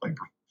you go play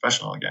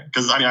professional again.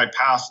 Because, I mean, I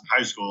passed in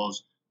high school.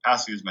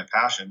 Passing is my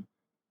passion.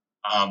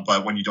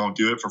 But when you don't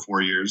do it for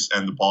 4 years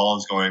and the ball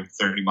is going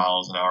 30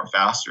 miles an hour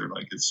faster,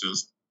 like, it's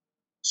just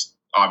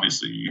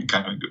obviously you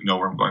kind of know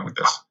where I'm going with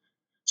this.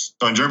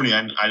 So in Germany,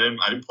 I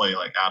didn't play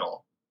like at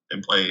all.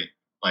 Didn't play,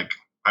 like,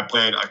 I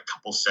played a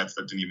couple sets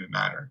that didn't even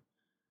matter.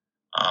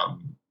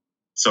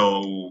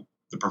 So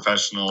the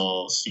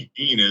professional scene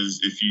is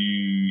if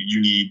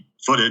you need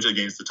footage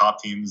against the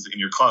top teams in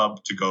your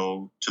club to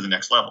go to the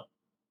next level.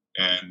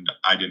 And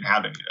I didn't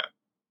have any of that.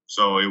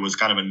 So it was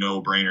kind of a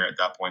no-brainer at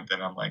that point.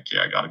 Then I'm like,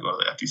 yeah, I got to go to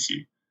the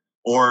FTC.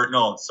 Or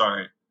no,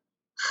 sorry.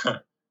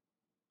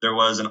 There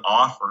was an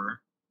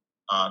offer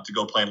to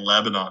go play in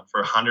Lebanon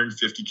for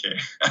 $150K.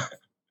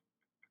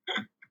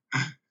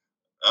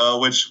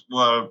 Which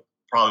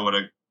probably would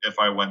have, if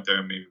I went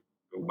there, maybe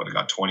would have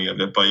got 20 of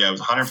it. But yeah, it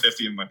was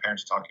 150, and my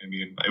parents were talking to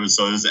me, and it was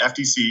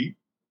FTC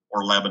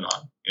or Lebanon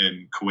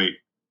in Kuwait.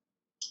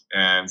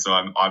 And so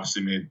I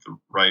obviously made the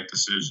right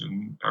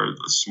decision, or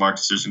the smart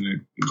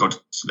decision, to go to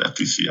the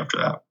FTC after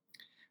that.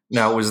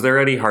 Now, was there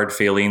any hard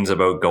feelings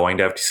about going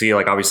to FTC?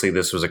 Like, obviously,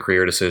 this was a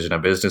career decision, a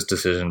business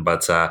decision,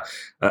 but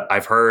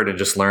I've heard and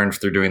just learned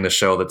through doing the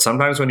show that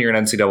sometimes when you're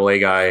an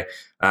NCAA guy,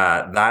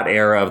 that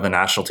era of the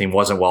national team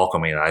wasn't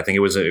welcoming. I think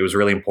it was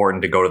really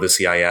important to go to the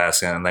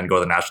CIS and then go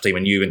to the national team.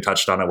 And you even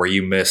touched on it where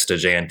you missed a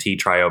JNT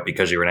tryout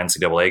because you were an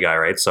NCAA guy,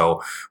 right?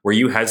 So were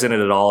you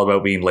hesitant at all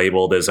about being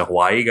labeled as a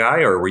Hawaii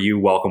guy, or were you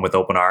welcome with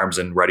open arms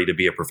and ready to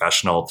be a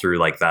professional through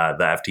like the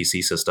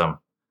FTC system?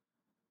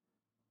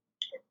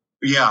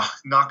 Yeah,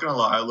 not gonna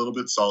lie, a little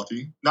bit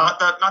salty. Not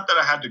that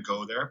I had to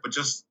go there, but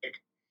just like,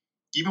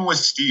 even with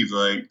Steve,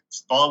 like,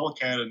 Volleyball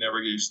Canada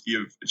never gave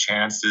Steve a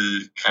chance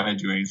to kind of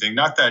do anything.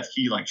 Not that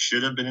he like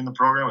should have been in the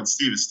program, and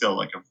Steve is still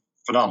like a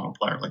phenomenal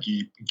player. Like,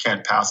 he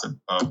can't pass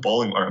a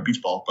bowling or a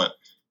beach ball, but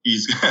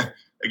he's like,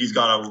 he's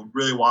got a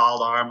really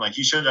wild arm. Like,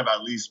 he should have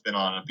at least been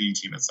on a B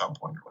team at some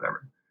point or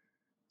whatever.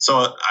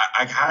 So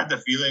I had the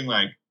feeling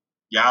like,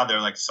 yeah,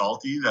 they're like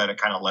salty that it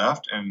kind of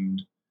left,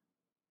 and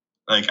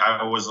like,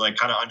 I was like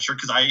kind of unsure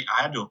because I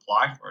had to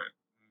apply for it.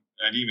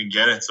 I didn't even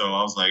get it. So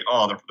I was like,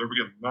 oh, they're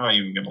not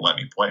even going to let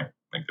me play.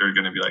 Like, they're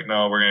going to be like,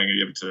 no, we're going to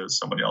give it to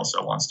somebody else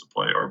that wants to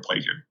play or play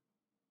here.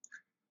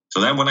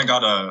 So then when I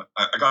got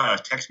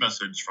a text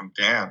message from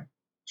Dan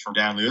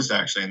Lewis,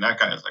 actually, and that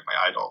guy is like my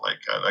idol. Like,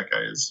 that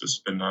guy has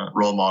just been a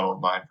role model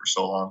of mine for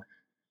so long.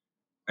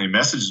 And he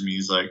messages me.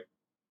 He's like,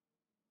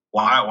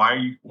 why are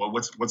you,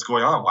 what's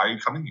going on? Why are you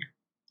coming here?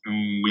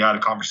 And we had a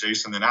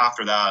conversation. Then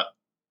after that,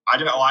 I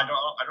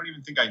don't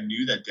even think I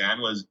knew that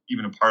Dan was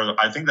even a part of it.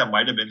 I think that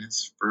might have been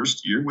his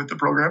first year with the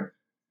program.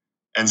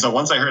 And so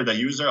once I heard that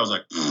he was there, I was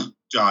like,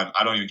 John,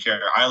 I don't even care.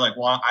 I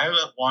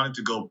wanted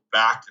to go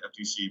back to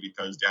FTC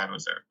because Dan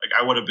was there. Like,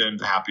 I would have been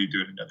happy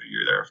doing another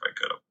year there if I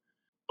could have.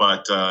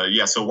 But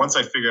yeah, so once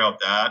I figured out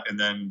that, and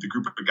then the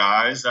group of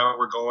guys that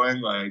were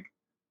going, like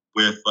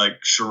with like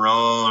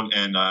Sharon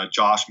and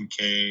Josh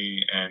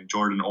McKay and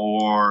Jordan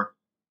Orr,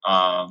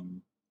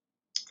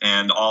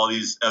 and all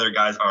these other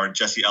guys are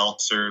Jesse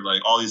Elser,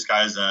 like all these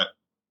guys that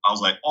I was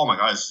like, oh my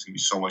God, this is gonna be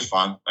so much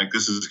fun. Like,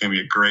 this is gonna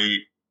be a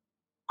great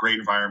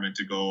environment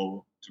to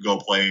go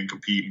play and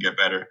compete and get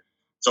better.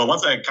 So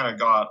once I kind of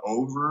got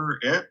over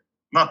it,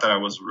 not that I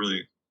was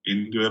really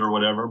into it or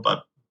whatever,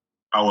 but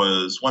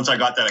once I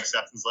got that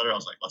acceptance letter, I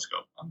was like, let's go.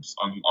 I'm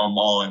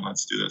all in.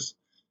 Let's do this.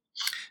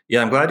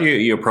 Yeah, I'm glad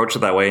you approached it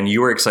that way, and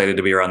you were excited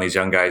to be around these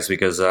young guys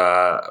because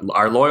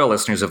our loyal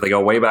listeners, if they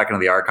go way back into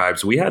the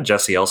archives, we had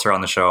Jesse Elser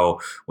on the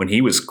show when he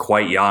was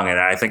quite young,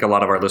 and I think a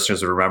lot of our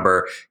listeners would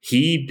remember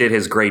he did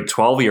his grade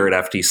 12 year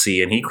at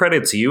FTC, and he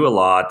credits you a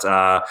lot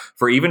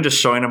for even just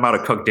showing him how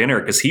to cook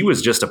dinner because he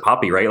was just a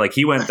puppy, right? Like,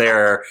 he went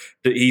there,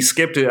 he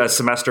skipped a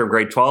semester of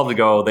grade 12 to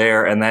go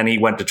there, and then he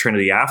went to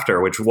Trinity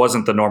after, which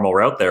wasn't the normal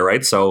route there,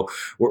 right? So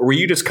were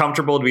you just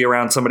comfortable to be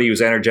around somebody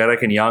who's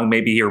energetic and young?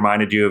 Maybe he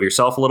reminded you of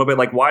yourself a little bit.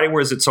 Like, why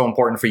was it so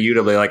important for you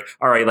to be like,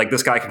 all right, like,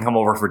 this guy can come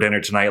over for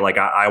dinner tonight, like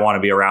I want to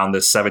be around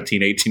this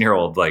 17,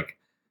 18-year-old? Like,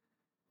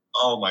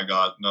 oh my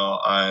God, no,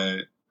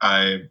 I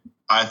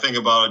think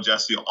about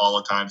Jesse all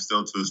the time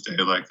still to this day.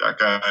 Like, that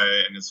guy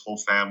and his whole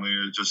family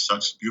are just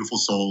such beautiful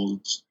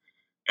souls.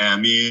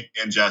 And me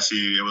and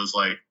Jesse, it was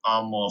like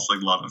almost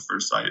like love at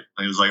first sight.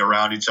 It was like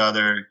around each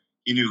other.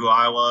 He knew who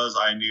I was.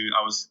 I knew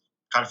I was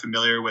kind of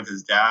familiar with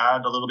his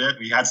dad a little bit.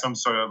 We had some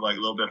sort of like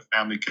a little bit of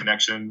family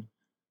connection.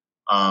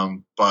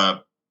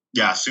 But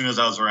yeah, as soon as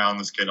I was around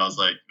this kid, I was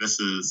like, this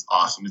is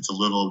awesome. It's a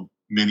little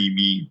mini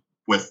me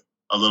with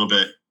a little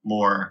bit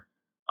more,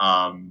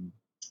 what's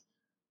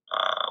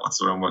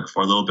the word I'm looking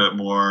for? A little bit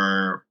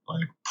more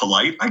like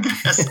polite, I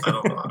guess. I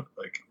don't know.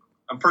 Like,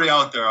 I'm pretty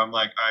out there. I'm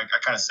like, I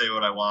kind of say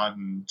what I want,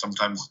 and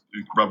sometimes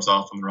it rubs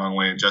off in the wrong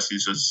way. And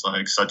Jesse's just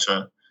like such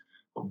a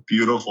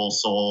beautiful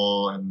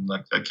soul. And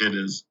like, that kid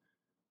is,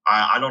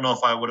 I don't know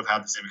if I would have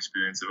had the same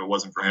experience if it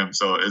wasn't for him.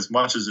 So as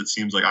much as it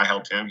seems like I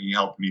helped him, he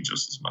helped me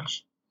just as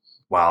much.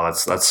 Wow,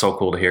 that's so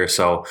cool to hear.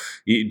 So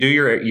you do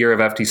your year of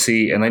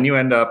FTC, and then you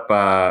end up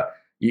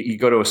you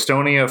go to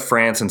Estonia,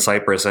 France, and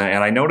Cyprus.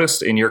 And I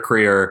noticed in your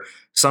career,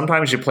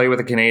 sometimes you play with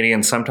a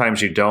Canadian, sometimes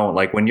you don't.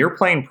 Like, when you're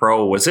playing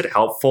pro, was it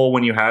helpful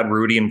when you had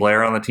Rudy and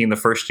Blair on the team the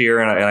first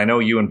year? And I know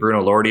you and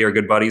Bruno Lordi are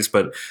good buddies,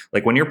 but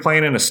like, when you're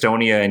playing in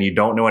Estonia and you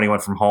don't know anyone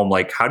from home,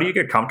 like, how do you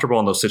get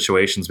comfortable in those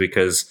situations?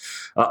 Because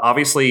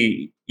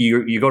obviously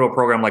you go to a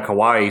program like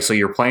Hawaii, so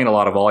you're playing a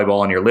lot of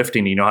volleyball and you're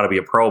lifting, you know how to be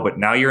a pro, but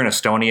now you're in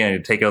Estonia and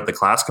you take out the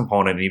class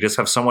component and you just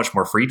have so much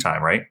more free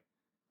time, right?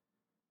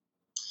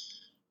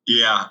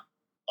 Yeah.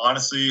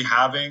 Honestly,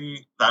 having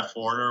that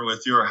foreigner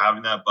with you or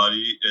having that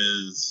buddy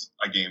is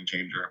a game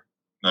changer.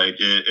 Like,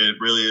 it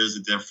really is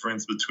a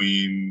difference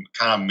between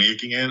kind of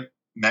making it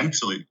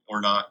mentally or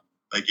not.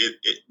 Like,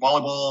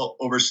 volleyball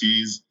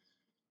overseas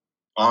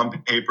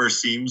on paper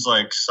seems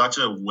like such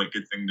a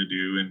wicked thing to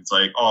do. And it's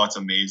like, oh, it's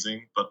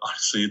amazing. But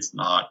honestly, it's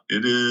not.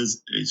 It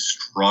is a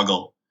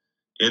struggle.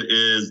 It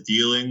is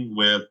dealing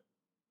with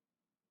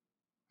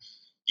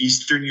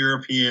Eastern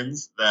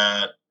Europeans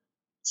that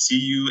see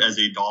you as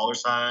a dollar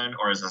sign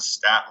or as a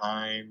stat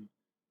line,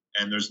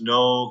 and there's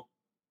no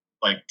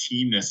like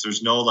teamness.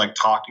 There's no like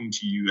talking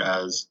to you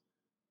as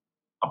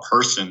a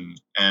person.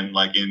 And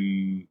like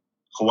in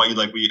Hawaii,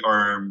 like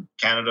or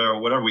Canada or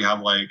whatever, we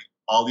have like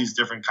all these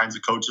different kinds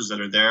of coaches that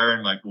are there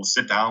and like will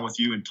sit down with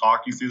you and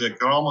talk you through. Like,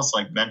 they're almost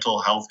like mental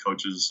health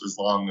coaches as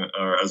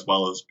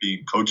well as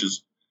being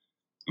coaches.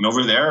 And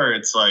over there,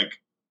 it's like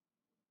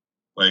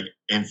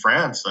in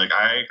France, like,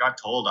 I got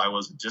told I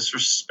was a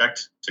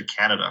disrespect to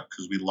Canada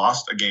because we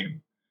lost a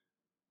game.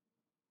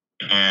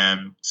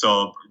 And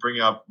so,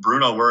 bringing up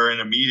Bruno, we're in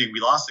a meeting, we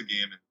lost a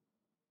game,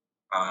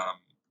 and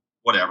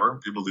whatever,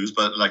 people lose,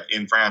 but like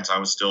in France, I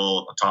was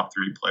still a top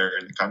 3 player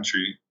in the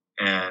country.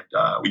 And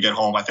we get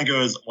home, I think it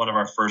was one of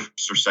our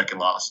first or second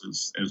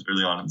losses. It was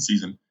early on in the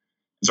season.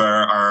 So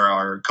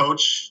our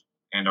coach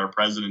and our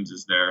president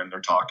is there, and they're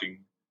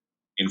talking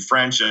in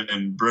French,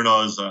 and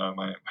Bruno is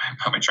my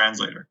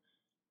translator.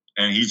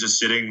 And he's just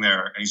sitting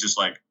there, and he's just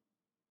like,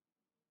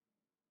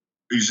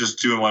 he's just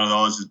doing one of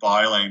those, his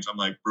body language. I'm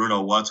like,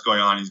 Bruno, what's going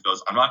on? He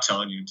goes, I'm not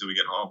telling you until we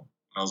get home.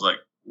 And I was like,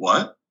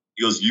 what?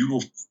 He goes, you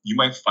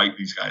might fight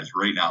these guys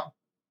right now.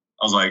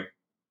 I was like,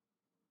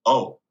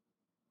 oh,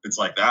 it's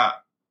like that.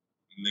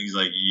 And he's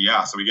like,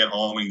 yeah. So we get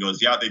home, and he goes,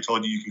 yeah, they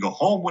told you can go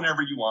home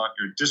whenever you want.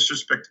 You're a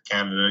disrespect to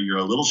Canada. You're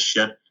a little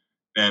shit,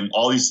 and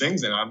all these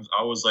things. And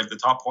I was like the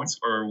top points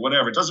or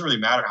whatever. It doesn't really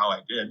matter how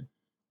I did,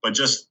 but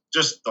just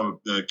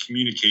the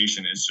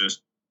communication is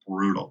just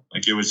brutal.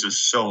 Like, it was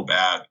just so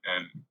bad,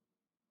 and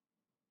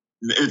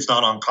it's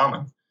not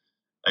uncommon.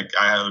 like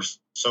I have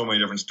so many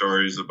different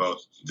stories about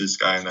this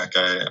guy and that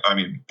guy. I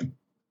mean,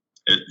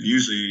 it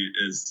usually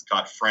is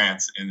got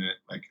France in it.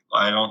 Like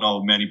I don't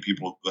know many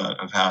people that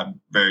have had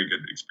very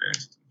good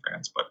experiences in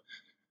France, but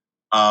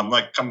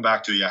like coming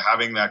back to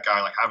having that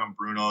guy, like having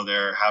Bruno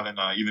there, having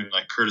even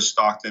like Curtis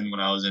Stockton when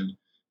I was in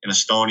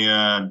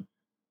Estonia,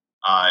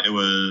 and it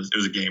was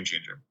a game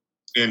changer.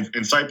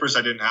 In Cyprus,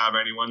 I didn't have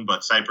anyone,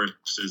 but Cyprus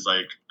is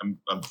like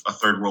a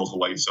third world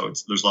Hawaii, so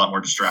there's a lot more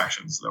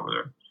distractions over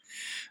there.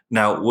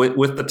 Now,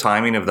 with the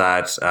timing of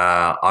that,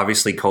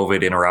 obviously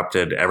COVID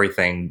interrupted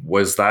everything.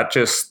 Was that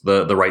just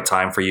the right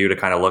time for you to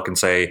kind of look and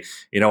say,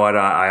 you know what,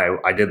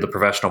 I did the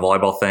professional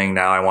volleyball thing.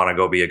 Now I want to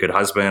go be a good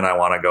husband. I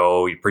want to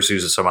go pursue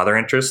some other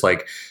interests.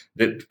 Like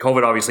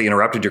COVID obviously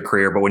interrupted your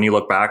career, but when you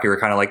look back, you were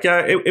kind of like,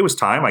 yeah, it was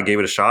time. I gave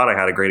it a shot. I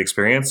had a great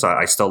experience.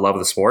 I still love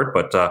the sport,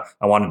 but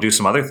I want to do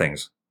some other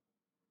things.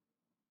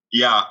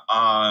 Yeah.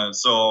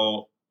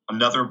 So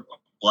another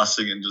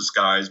blessing in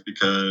disguise,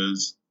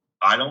 because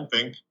I don't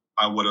think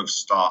I would have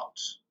stopped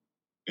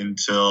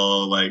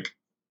until like,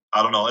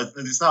 I don't know.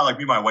 It's not like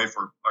me and my wife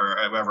or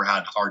I've ever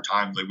had hard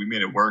times. Like we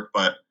made it work,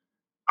 but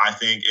I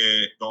think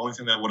the only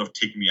thing that would have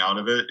taken me out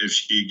of it if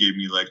she gave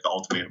me like the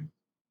ultimatum.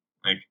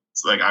 Like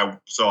it's like I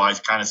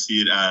kind of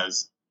see it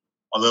as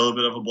a little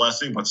bit of a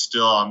blessing, but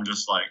still I'm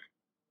just like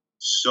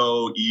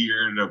so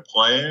eager to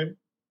play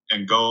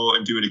and go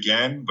and do it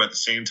again. But at the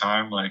same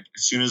time, like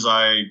as soon as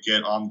I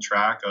get on the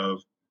track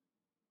of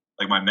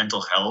like my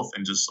mental health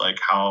and just like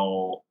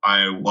how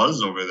I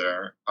was over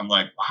there, I'm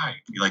like, why?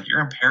 Like you're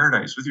in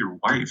paradise with your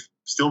wife,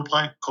 still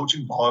playing,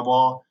 coaching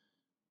volleyball,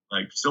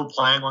 like still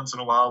playing once in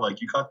a while. Like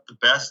you got the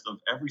best of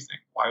everything.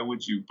 Why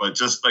would you? But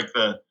just like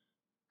the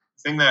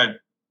thing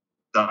that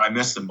I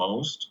miss the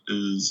most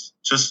is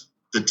just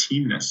the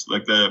teamness,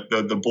 like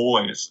the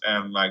boys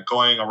and like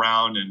going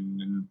around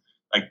and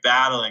like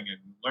battling and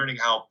learning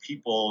how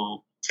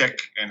people tick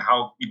and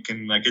how you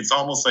can like, it's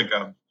almost like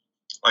a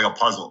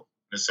puzzle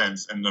in a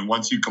sense. And then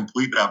once you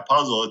complete that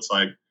puzzle, it's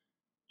like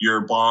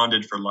you're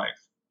bonded for life.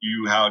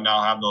 You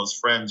now have those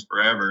friends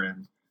forever.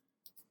 And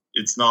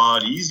it's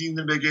not easy in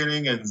the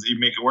beginning and you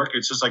make it work.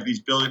 It's just like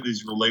building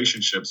these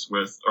relationships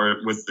with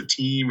the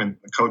team and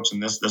the coach.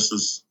 And this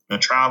is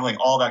traveling,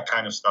 all that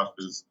kind of stuff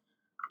is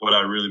what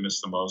I really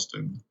miss the most.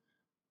 And,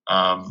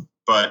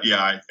 but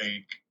yeah, I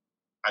think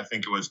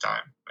it was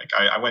time. Like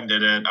I went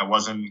and did it.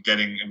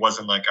 It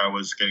wasn't like I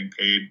was getting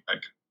paid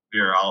like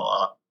here,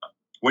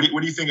 what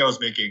do you think I was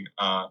making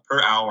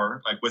per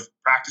hour, like with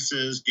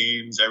practices,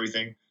 games,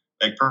 everything,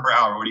 like per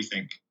hour? What do you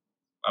think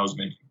I was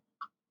making?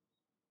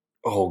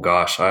 Oh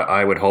gosh,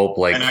 I would hope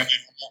like. And I'm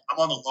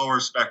on the lower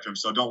spectrum,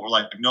 so don't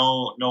like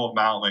no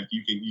amount like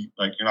you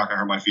like you're not gonna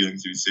hurt my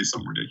feelings if you say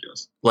something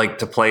ridiculous. Like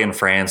to play in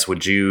France,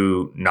 would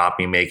you not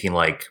be making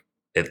like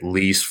at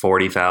least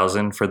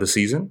 40,000 for the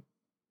season?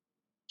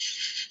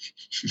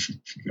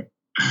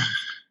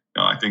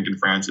 No, I think in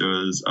France it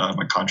was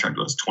my contract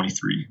was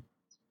 23.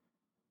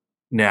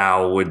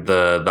 Now, with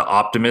the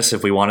Optimus,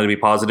 if we wanted to be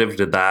positive,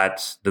 did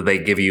they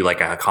give you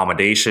like an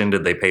accommodation?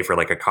 Did they pay for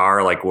like a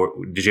car? Like,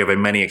 did you have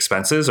many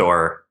expenses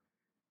or?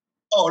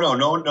 Oh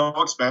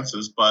no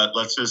expenses. But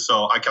let's just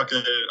I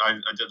calculated. I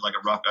did like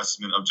a rough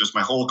estimate of just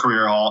my whole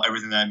career,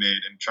 everything that I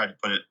made, and tried to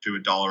put it to a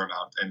dollar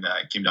amount, and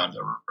it came down to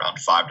around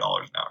 $5 an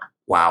hour.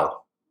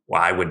 Wow.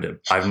 Well,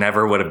 I've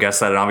never would have guessed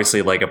that. And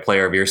obviously, like a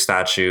player of your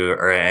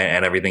stature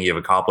and everything you've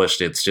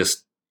accomplished, it's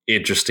just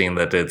interesting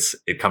that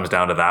it comes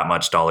down to that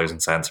much dollars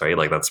and cents, right?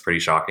 Like that's pretty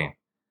shocking.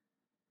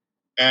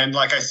 And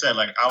like I said,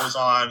 like I was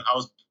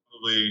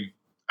probably,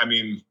 I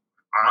mean,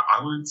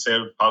 I would say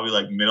probably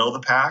like middle of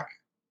the pack,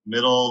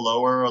 middle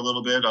lower a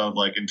little bit of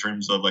like in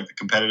terms of like the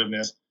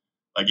competitiveness.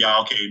 Like yeah,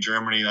 okay,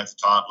 Germany, that's a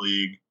top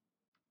league.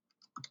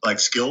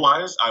 Like skill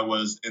wise, I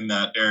was in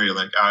that area.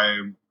 Like I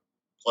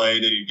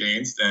played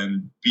against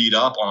and beat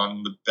up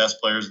on the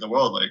best players in the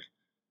world. Like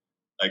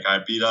I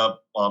beat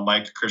up on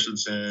Mike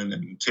Christensen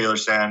and Taylor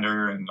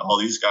Sander and all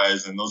these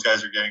guys, and those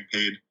guys are getting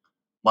paid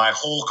my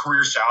whole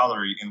career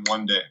salary in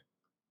one day.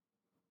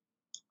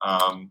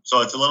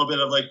 So it's a little bit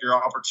of like your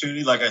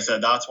opportunity. Like I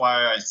said, that's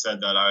why I said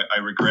that I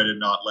regretted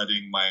not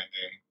letting my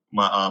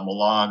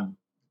Milan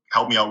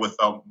help me out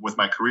with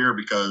my career,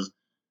 because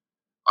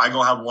I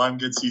go have one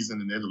good season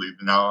in Italy.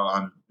 Now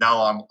I'm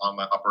on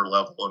my upper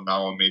level, and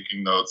now I'm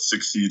making the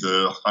 $60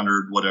 to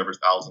 $100 whatever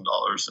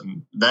 $1,000,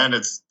 and then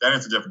it's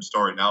a different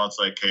story. Now it's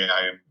like, hey,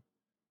 I am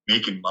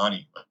making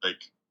money.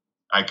 Like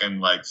I can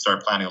like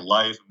start planning a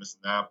life and this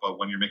and that. But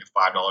when you're making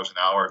 $5 an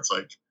hour, it's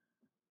like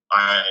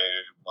I'm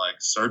like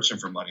searching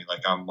for money.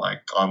 Like I'm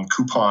like on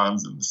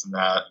coupons and this and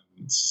that.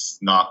 It's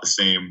not the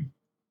same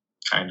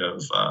kind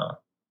of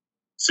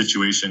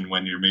situation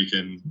when you're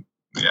making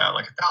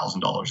like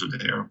 $1,000 a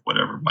day or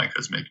whatever Micah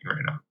is making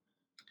right now.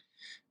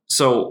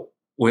 So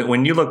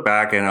When you look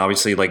back and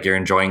obviously like you're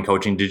enjoying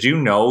coaching, did you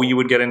know you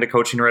would get into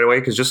coaching right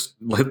away? Because just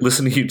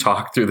listening to you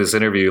talk through this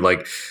interview,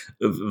 like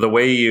the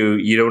way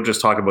you don't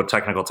just talk about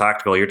technical,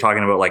 tactical, you're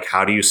talking about like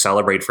how do you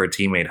celebrate for a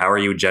teammate? How are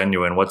you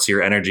genuine? What's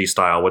your energy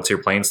style? What's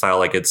your playing style?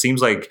 Like it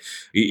seems like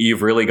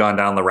you've really gone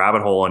down the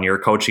rabbit hole and you're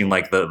coaching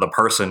like the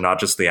person, not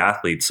just the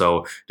athlete.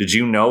 So did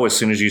you know as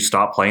soon as you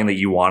stopped playing that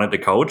you wanted to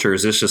coach, or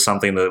is this just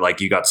something that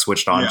like you got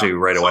switched on to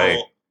right away?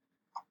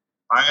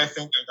 I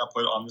think I got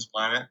put on this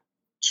planet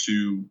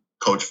to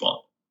coach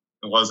football.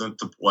 It wasn't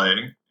to play.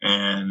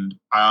 And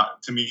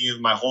to me,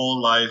 my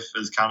whole life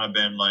has kind of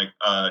been like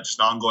just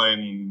an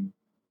ongoing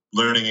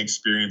learning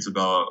experience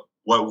about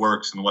what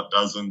works and what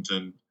doesn't,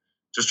 and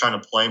just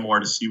trying to play more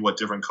to see what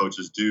different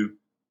coaches do.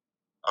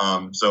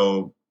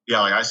 So yeah,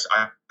 like I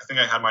think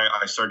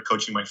I started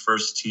coaching my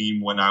first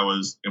team when I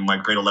was in my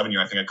grade 11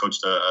 year. I think I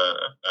coached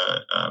a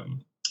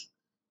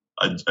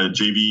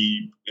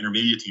JV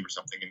intermediate team or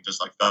something, and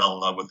just like fell in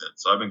love with it.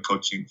 So I've been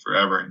coaching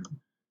forever, and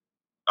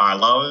I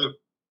love it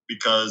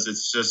because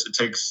it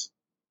takes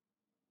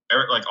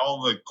like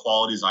all the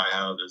qualities I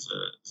have as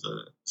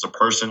a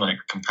person, like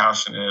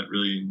compassionate,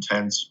 really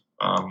intense,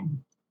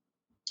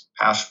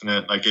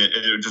 passionate. Like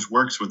it just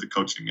works with the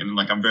coaching, and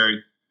like I'm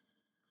very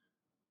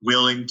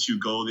willing to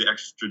go the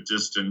extra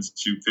distance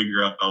to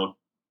figure out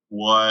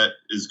what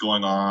is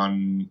going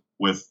on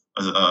with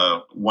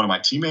one of my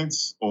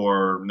teammates,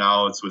 or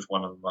now it's with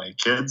one of my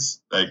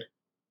kids. Like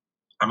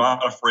I'm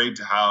not afraid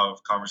to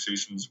have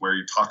conversations where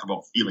you talk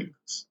about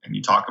feelings and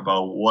you talk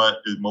about what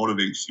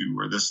motivates you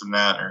or this and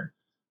that.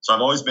 So I've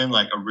always been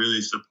like a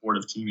really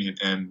supportive teammate.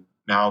 And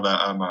now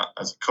that I'm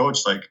as a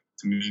coach, like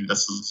to me,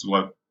 this is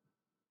what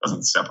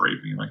doesn't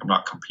separate me. Like I'm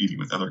not competing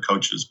with other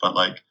coaches, but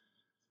like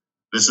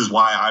this is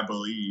why I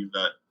believe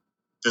that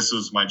this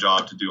is my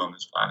job to do on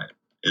this planet,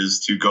 is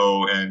to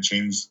go and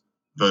change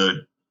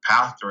the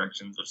path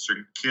directions of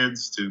certain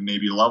kids to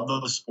maybe love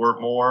the sport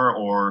more,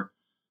 or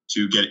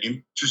to get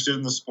interested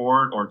in the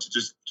sport, or to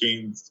just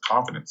gain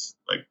confidence.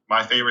 Like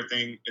my favorite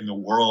thing in the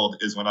world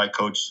is when I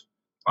coach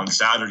on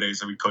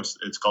Saturdays, and we coach,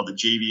 it's called the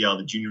JVL,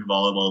 the Junior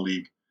Volleyball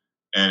League.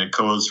 And it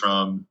goes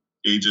from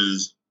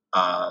ages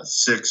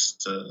 6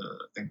 to,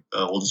 I think the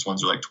oldest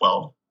ones are like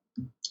 12.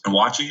 And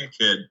watching a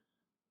kid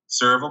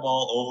serve a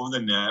ball over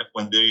the net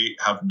when they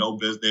have no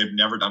business, they've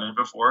never done it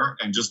before,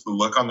 and just the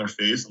look on their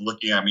face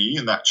looking at me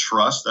and that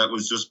trust that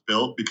was just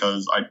built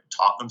because I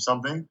taught them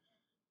something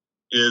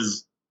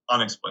is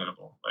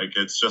unexplainable. Like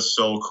it's just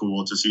so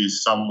cool to see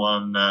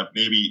someone that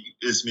maybe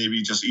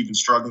just even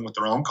struggling with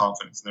their own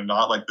confidence. They're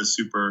not like the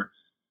super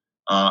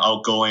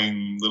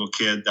outgoing little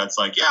kid that's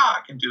like, yeah, I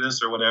can do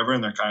this or whatever,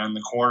 and they're kind of in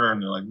the corner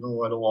and they're like,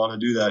 no, I don't want to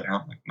do that. And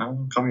I'm like,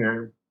 no, come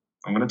here,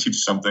 I'm going to teach you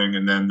something.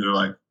 And then they're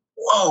like,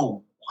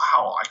 whoa,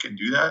 wow, I can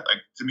do that.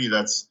 Like to me,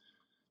 that's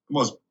the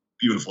most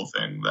beautiful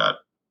thing that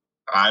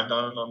I've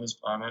done on this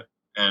planet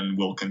and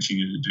will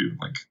continue to do.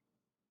 Like,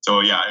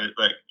 so yeah,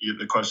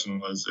 the question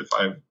was if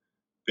I've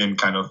been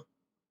kind of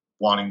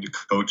wanting to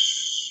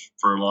coach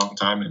for a long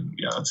time, and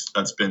yeah,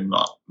 that's been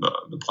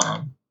the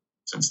plan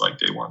since like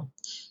day one.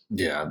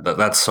 Yeah,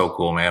 that's so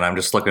cool, man. I'm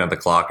just looking at the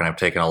clock and I've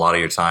taken a lot of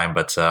your time,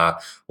 but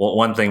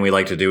one thing we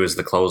like to do as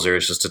the closer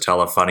is just to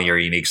tell a funny or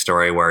unique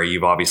story where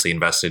you've obviously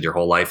invested your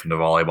whole life into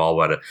volleyball,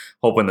 but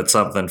hoping that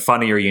something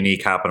funny or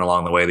unique happened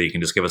along the way that you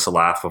can just give us a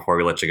laugh before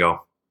we let you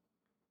go.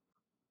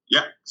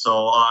 Yeah,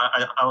 so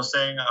I was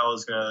saying I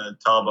was going to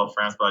tell about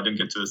France, but I didn't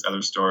get to this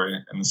other story,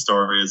 and the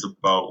story is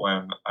about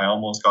when I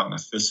almost got in a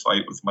fist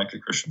fight with Micah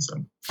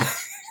Christensen.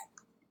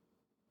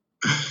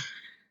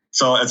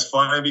 So it's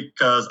funny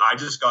because I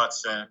just got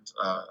sent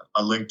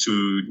a link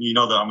to,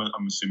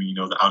 I'm assuming you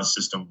know the Out of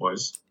System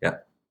boys. Yeah.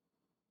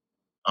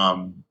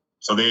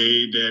 So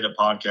they did a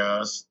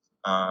podcast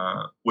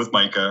with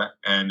Micah,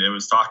 and it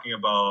was talking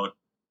about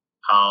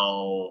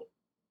how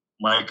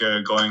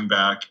Micah going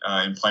back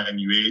and playing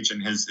UH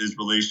and his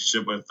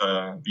relationship with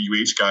the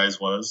UH guys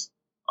was,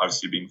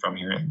 obviously being from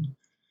here. And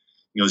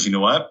he goes, you know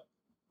what?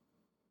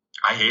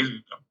 I hated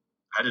them.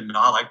 I did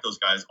not like those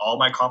guys. All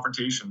my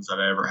confrontations that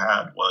I ever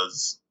had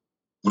was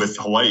with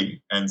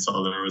Hawaii. And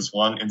so there was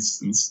one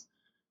instance,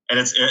 and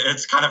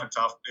it's kind of a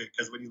tough,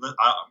 because when you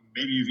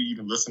maybe you've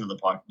even listened to the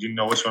podcast. Do you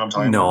know which one I'm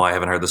talking about? No, I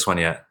haven't heard this one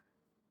yet.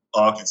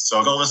 Okay,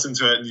 so go listen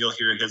to it and you'll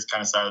hear his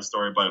kind of side of the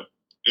story. But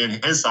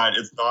in his side,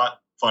 it's not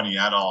funny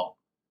at all,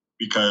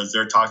 because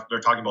they're talking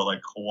about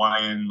like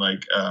Hawaiian,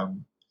 like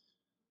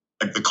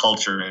the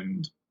culture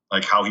and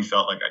like how he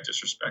felt like I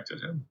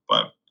disrespected him.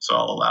 But so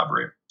I'll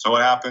elaborate. So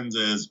what happens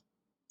is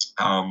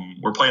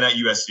we're playing at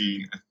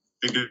USC.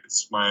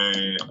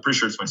 I'm pretty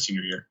sure it's my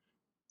senior year.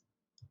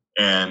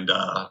 And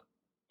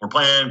we're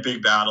playing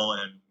big battle,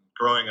 and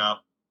growing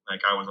up,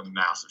 like I was a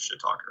massive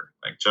shit talker,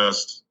 like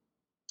just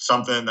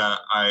something that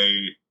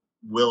I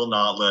will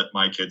not let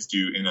my kids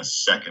do in a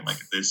second. Like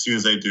as soon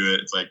as they do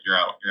it, it's like, you're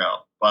out.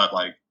 But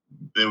like,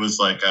 it was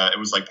like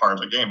part of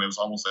the game. It was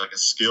almost like a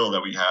skill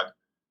that we had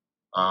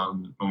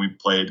when we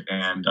played.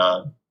 And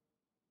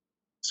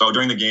so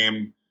during the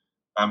game,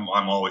 I'm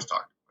always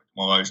talking.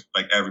 I'm always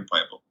like every play,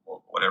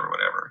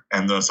 whatever.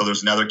 And so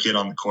there's another kid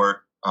on the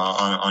court,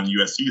 on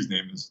USC. His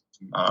name is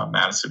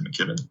Madison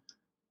McKibben.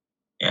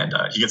 And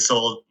he gets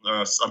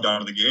subbed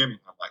out of the game.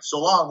 I'm like, so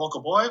long,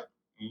 local boy.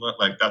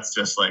 Like, that's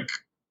just like,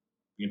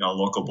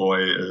 local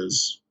boy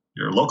is,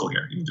 you're local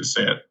here. You can just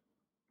say it,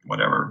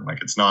 whatever. Like,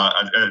 it's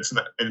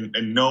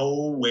in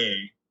no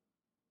way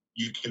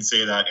you can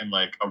say that in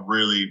like a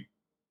really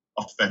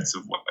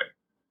offensive way.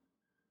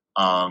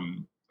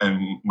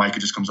 And Micah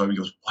just comes up and he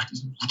goes, what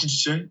did you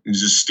say? And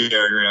he's just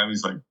staring at me.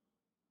 He's like,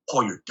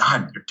 oh, you're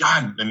done.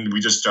 And we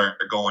just start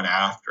going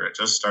after it,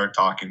 just start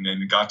talking.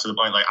 And it got to the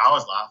point, like, I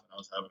was laughing. I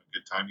was having a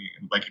good time.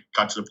 And like, it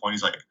got to the point,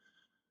 he's like,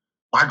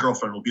 my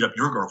girlfriend will beat up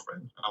your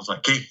girlfriend. And I was like,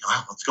 okay,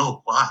 let's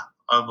go. Wow.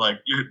 I'm like,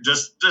 you're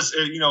just,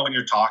 when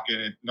you're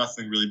talking,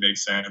 nothing really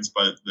makes sense,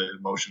 but the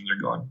emotions are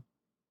going.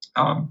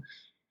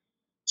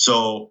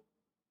 So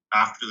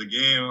after the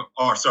game,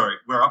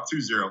 we're up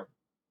 2-0.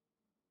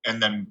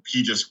 And then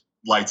he just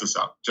lights us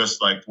up,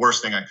 just like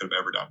worst thing I could have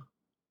ever done.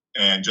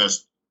 And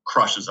just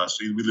crushes us.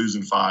 We lose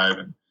in 5.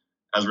 And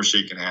as we're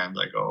shaking hands,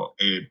 I go,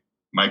 hey,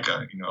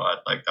 Micah,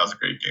 that was a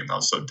great game. That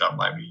was so dumb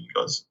by me. He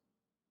goes,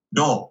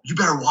 no, you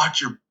better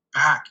watch your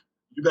back.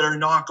 You better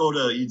not go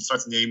to, he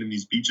starts naming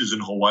these beaches in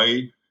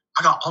Hawaii.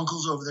 I got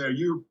uncles over there.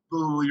 You're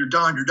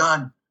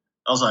done.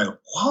 I was like,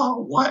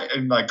 whoa, what?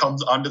 And like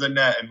comes under the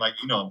net and like,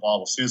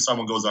 as soon as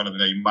someone goes under the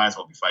net, you might as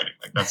well be fighting.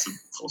 Like that's the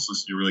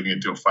closest you're really going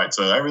to a fight.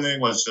 So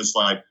everything was just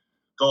like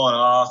going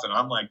off and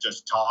I'm like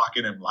just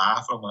talking and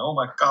laughing. I'm like, oh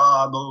my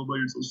God, blah, blah, blah,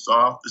 you're so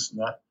soft, this and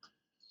that.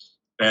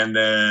 And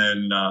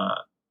then,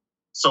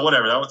 so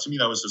whatever, to me,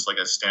 that was just like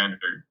a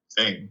standard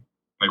thing.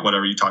 Like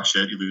whatever, you talk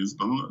shit, you lose,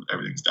 blah, blah,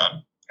 everything's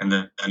done. And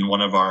then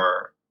one of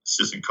our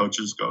assistant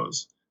coaches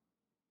goes,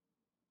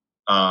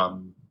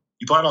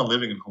 you plan on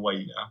living in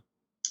Hawaii, yeah?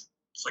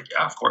 It's like,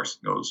 yeah, of course.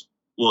 He goes,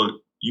 well,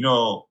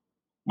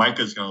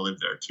 Micah's going to live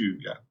there too,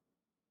 yeah.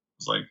 I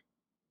was like,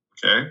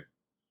 okay.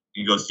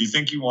 He goes, do you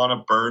think you want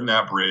to burn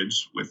that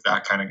bridge with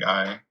that kind of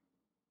guy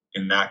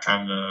in that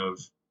kind of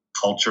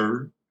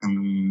culture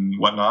and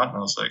whatnot? And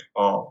I was like,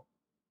 oh,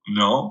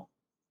 no.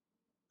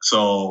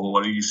 So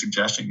what are you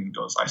suggesting? And he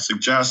goes, I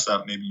suggest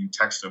that maybe you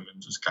text him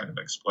and just kind of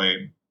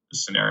explain the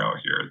scenario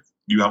here.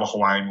 You have a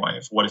Hawaiian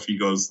wife. What if he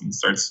goes and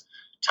starts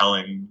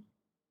telling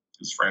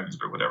his friends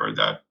or whatever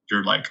that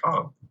you're like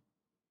a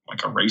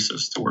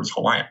racist towards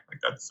Hawaiian,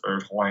 or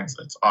Hawaiians?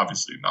 That's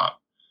obviously not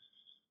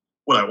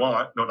what I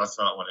want. No, that's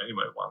not what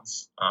anybody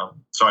wants.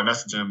 So I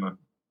messaged him and,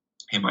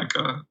 hey,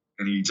 Micah,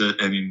 and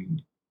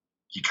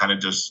he kind of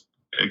just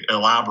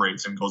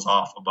elaborates and goes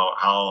off about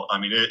how,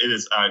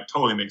 it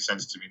totally makes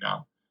sense to me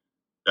now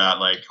that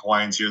like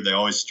Hawaiians here, they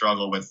always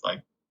struggle with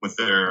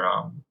their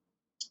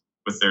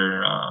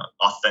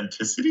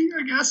authenticity,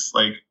 I guess,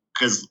 like,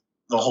 because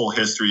the whole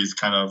history has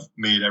kind of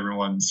made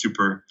everyone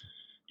super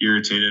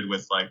irritated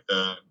with like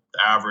the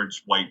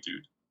average white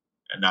dude.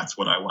 And that's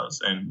what I was.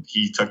 And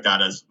he took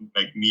that as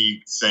like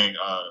me saying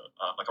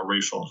like a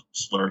racial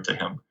slur to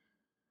him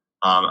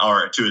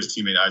or to his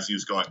teammate as he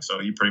was going. So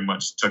he pretty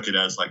much took it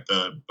as like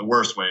the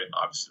worst way. And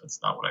obviously that's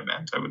not what I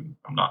meant. I'm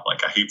not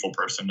like a hateful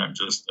person. I'm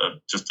just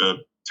a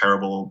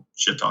terrible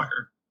shit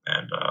talker.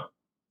 And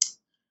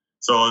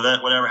so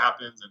that whatever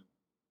happens, and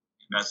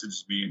he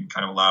messages me and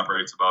kind of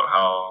elaborates about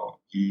how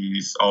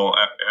he's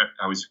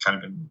kind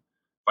of been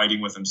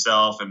fighting with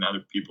himself and other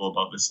people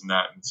about this and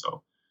that. And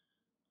so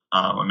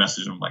I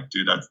messaged him like,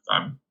 dude,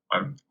 I'm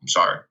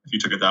sorry if you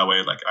took it that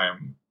way. Like I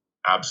am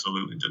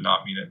absolutely did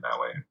not mean it in that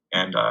way.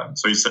 And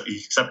so he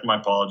accepted my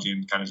apology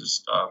and kind of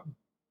just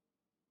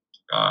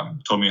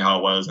told me how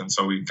it was. And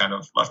so we kind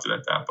of left it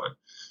at that.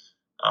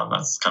 But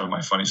that's kind of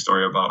my funny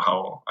story about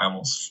how I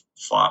almost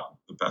fought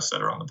the best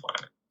setter on the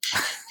planet.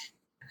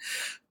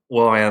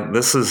 Well, man,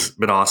 this has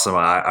been awesome.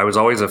 I was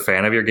always a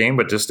fan of your game,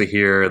 but just to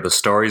hear the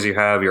stories you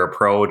have, your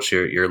approach,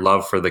 your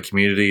love for the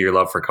community, your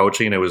love for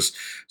coaching, it was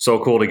so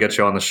cool to get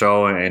you on the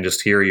show and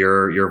just hear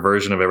your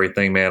version of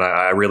everything, man.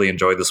 I really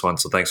enjoyed this one,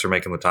 so thanks for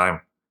making the time.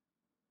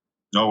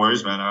 No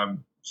worries, man.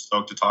 I'm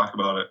stoked to talk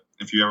about it.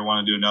 If you ever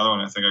want to do another one,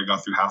 I think I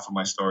got through half of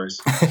my stories.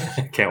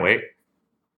 Can't wait.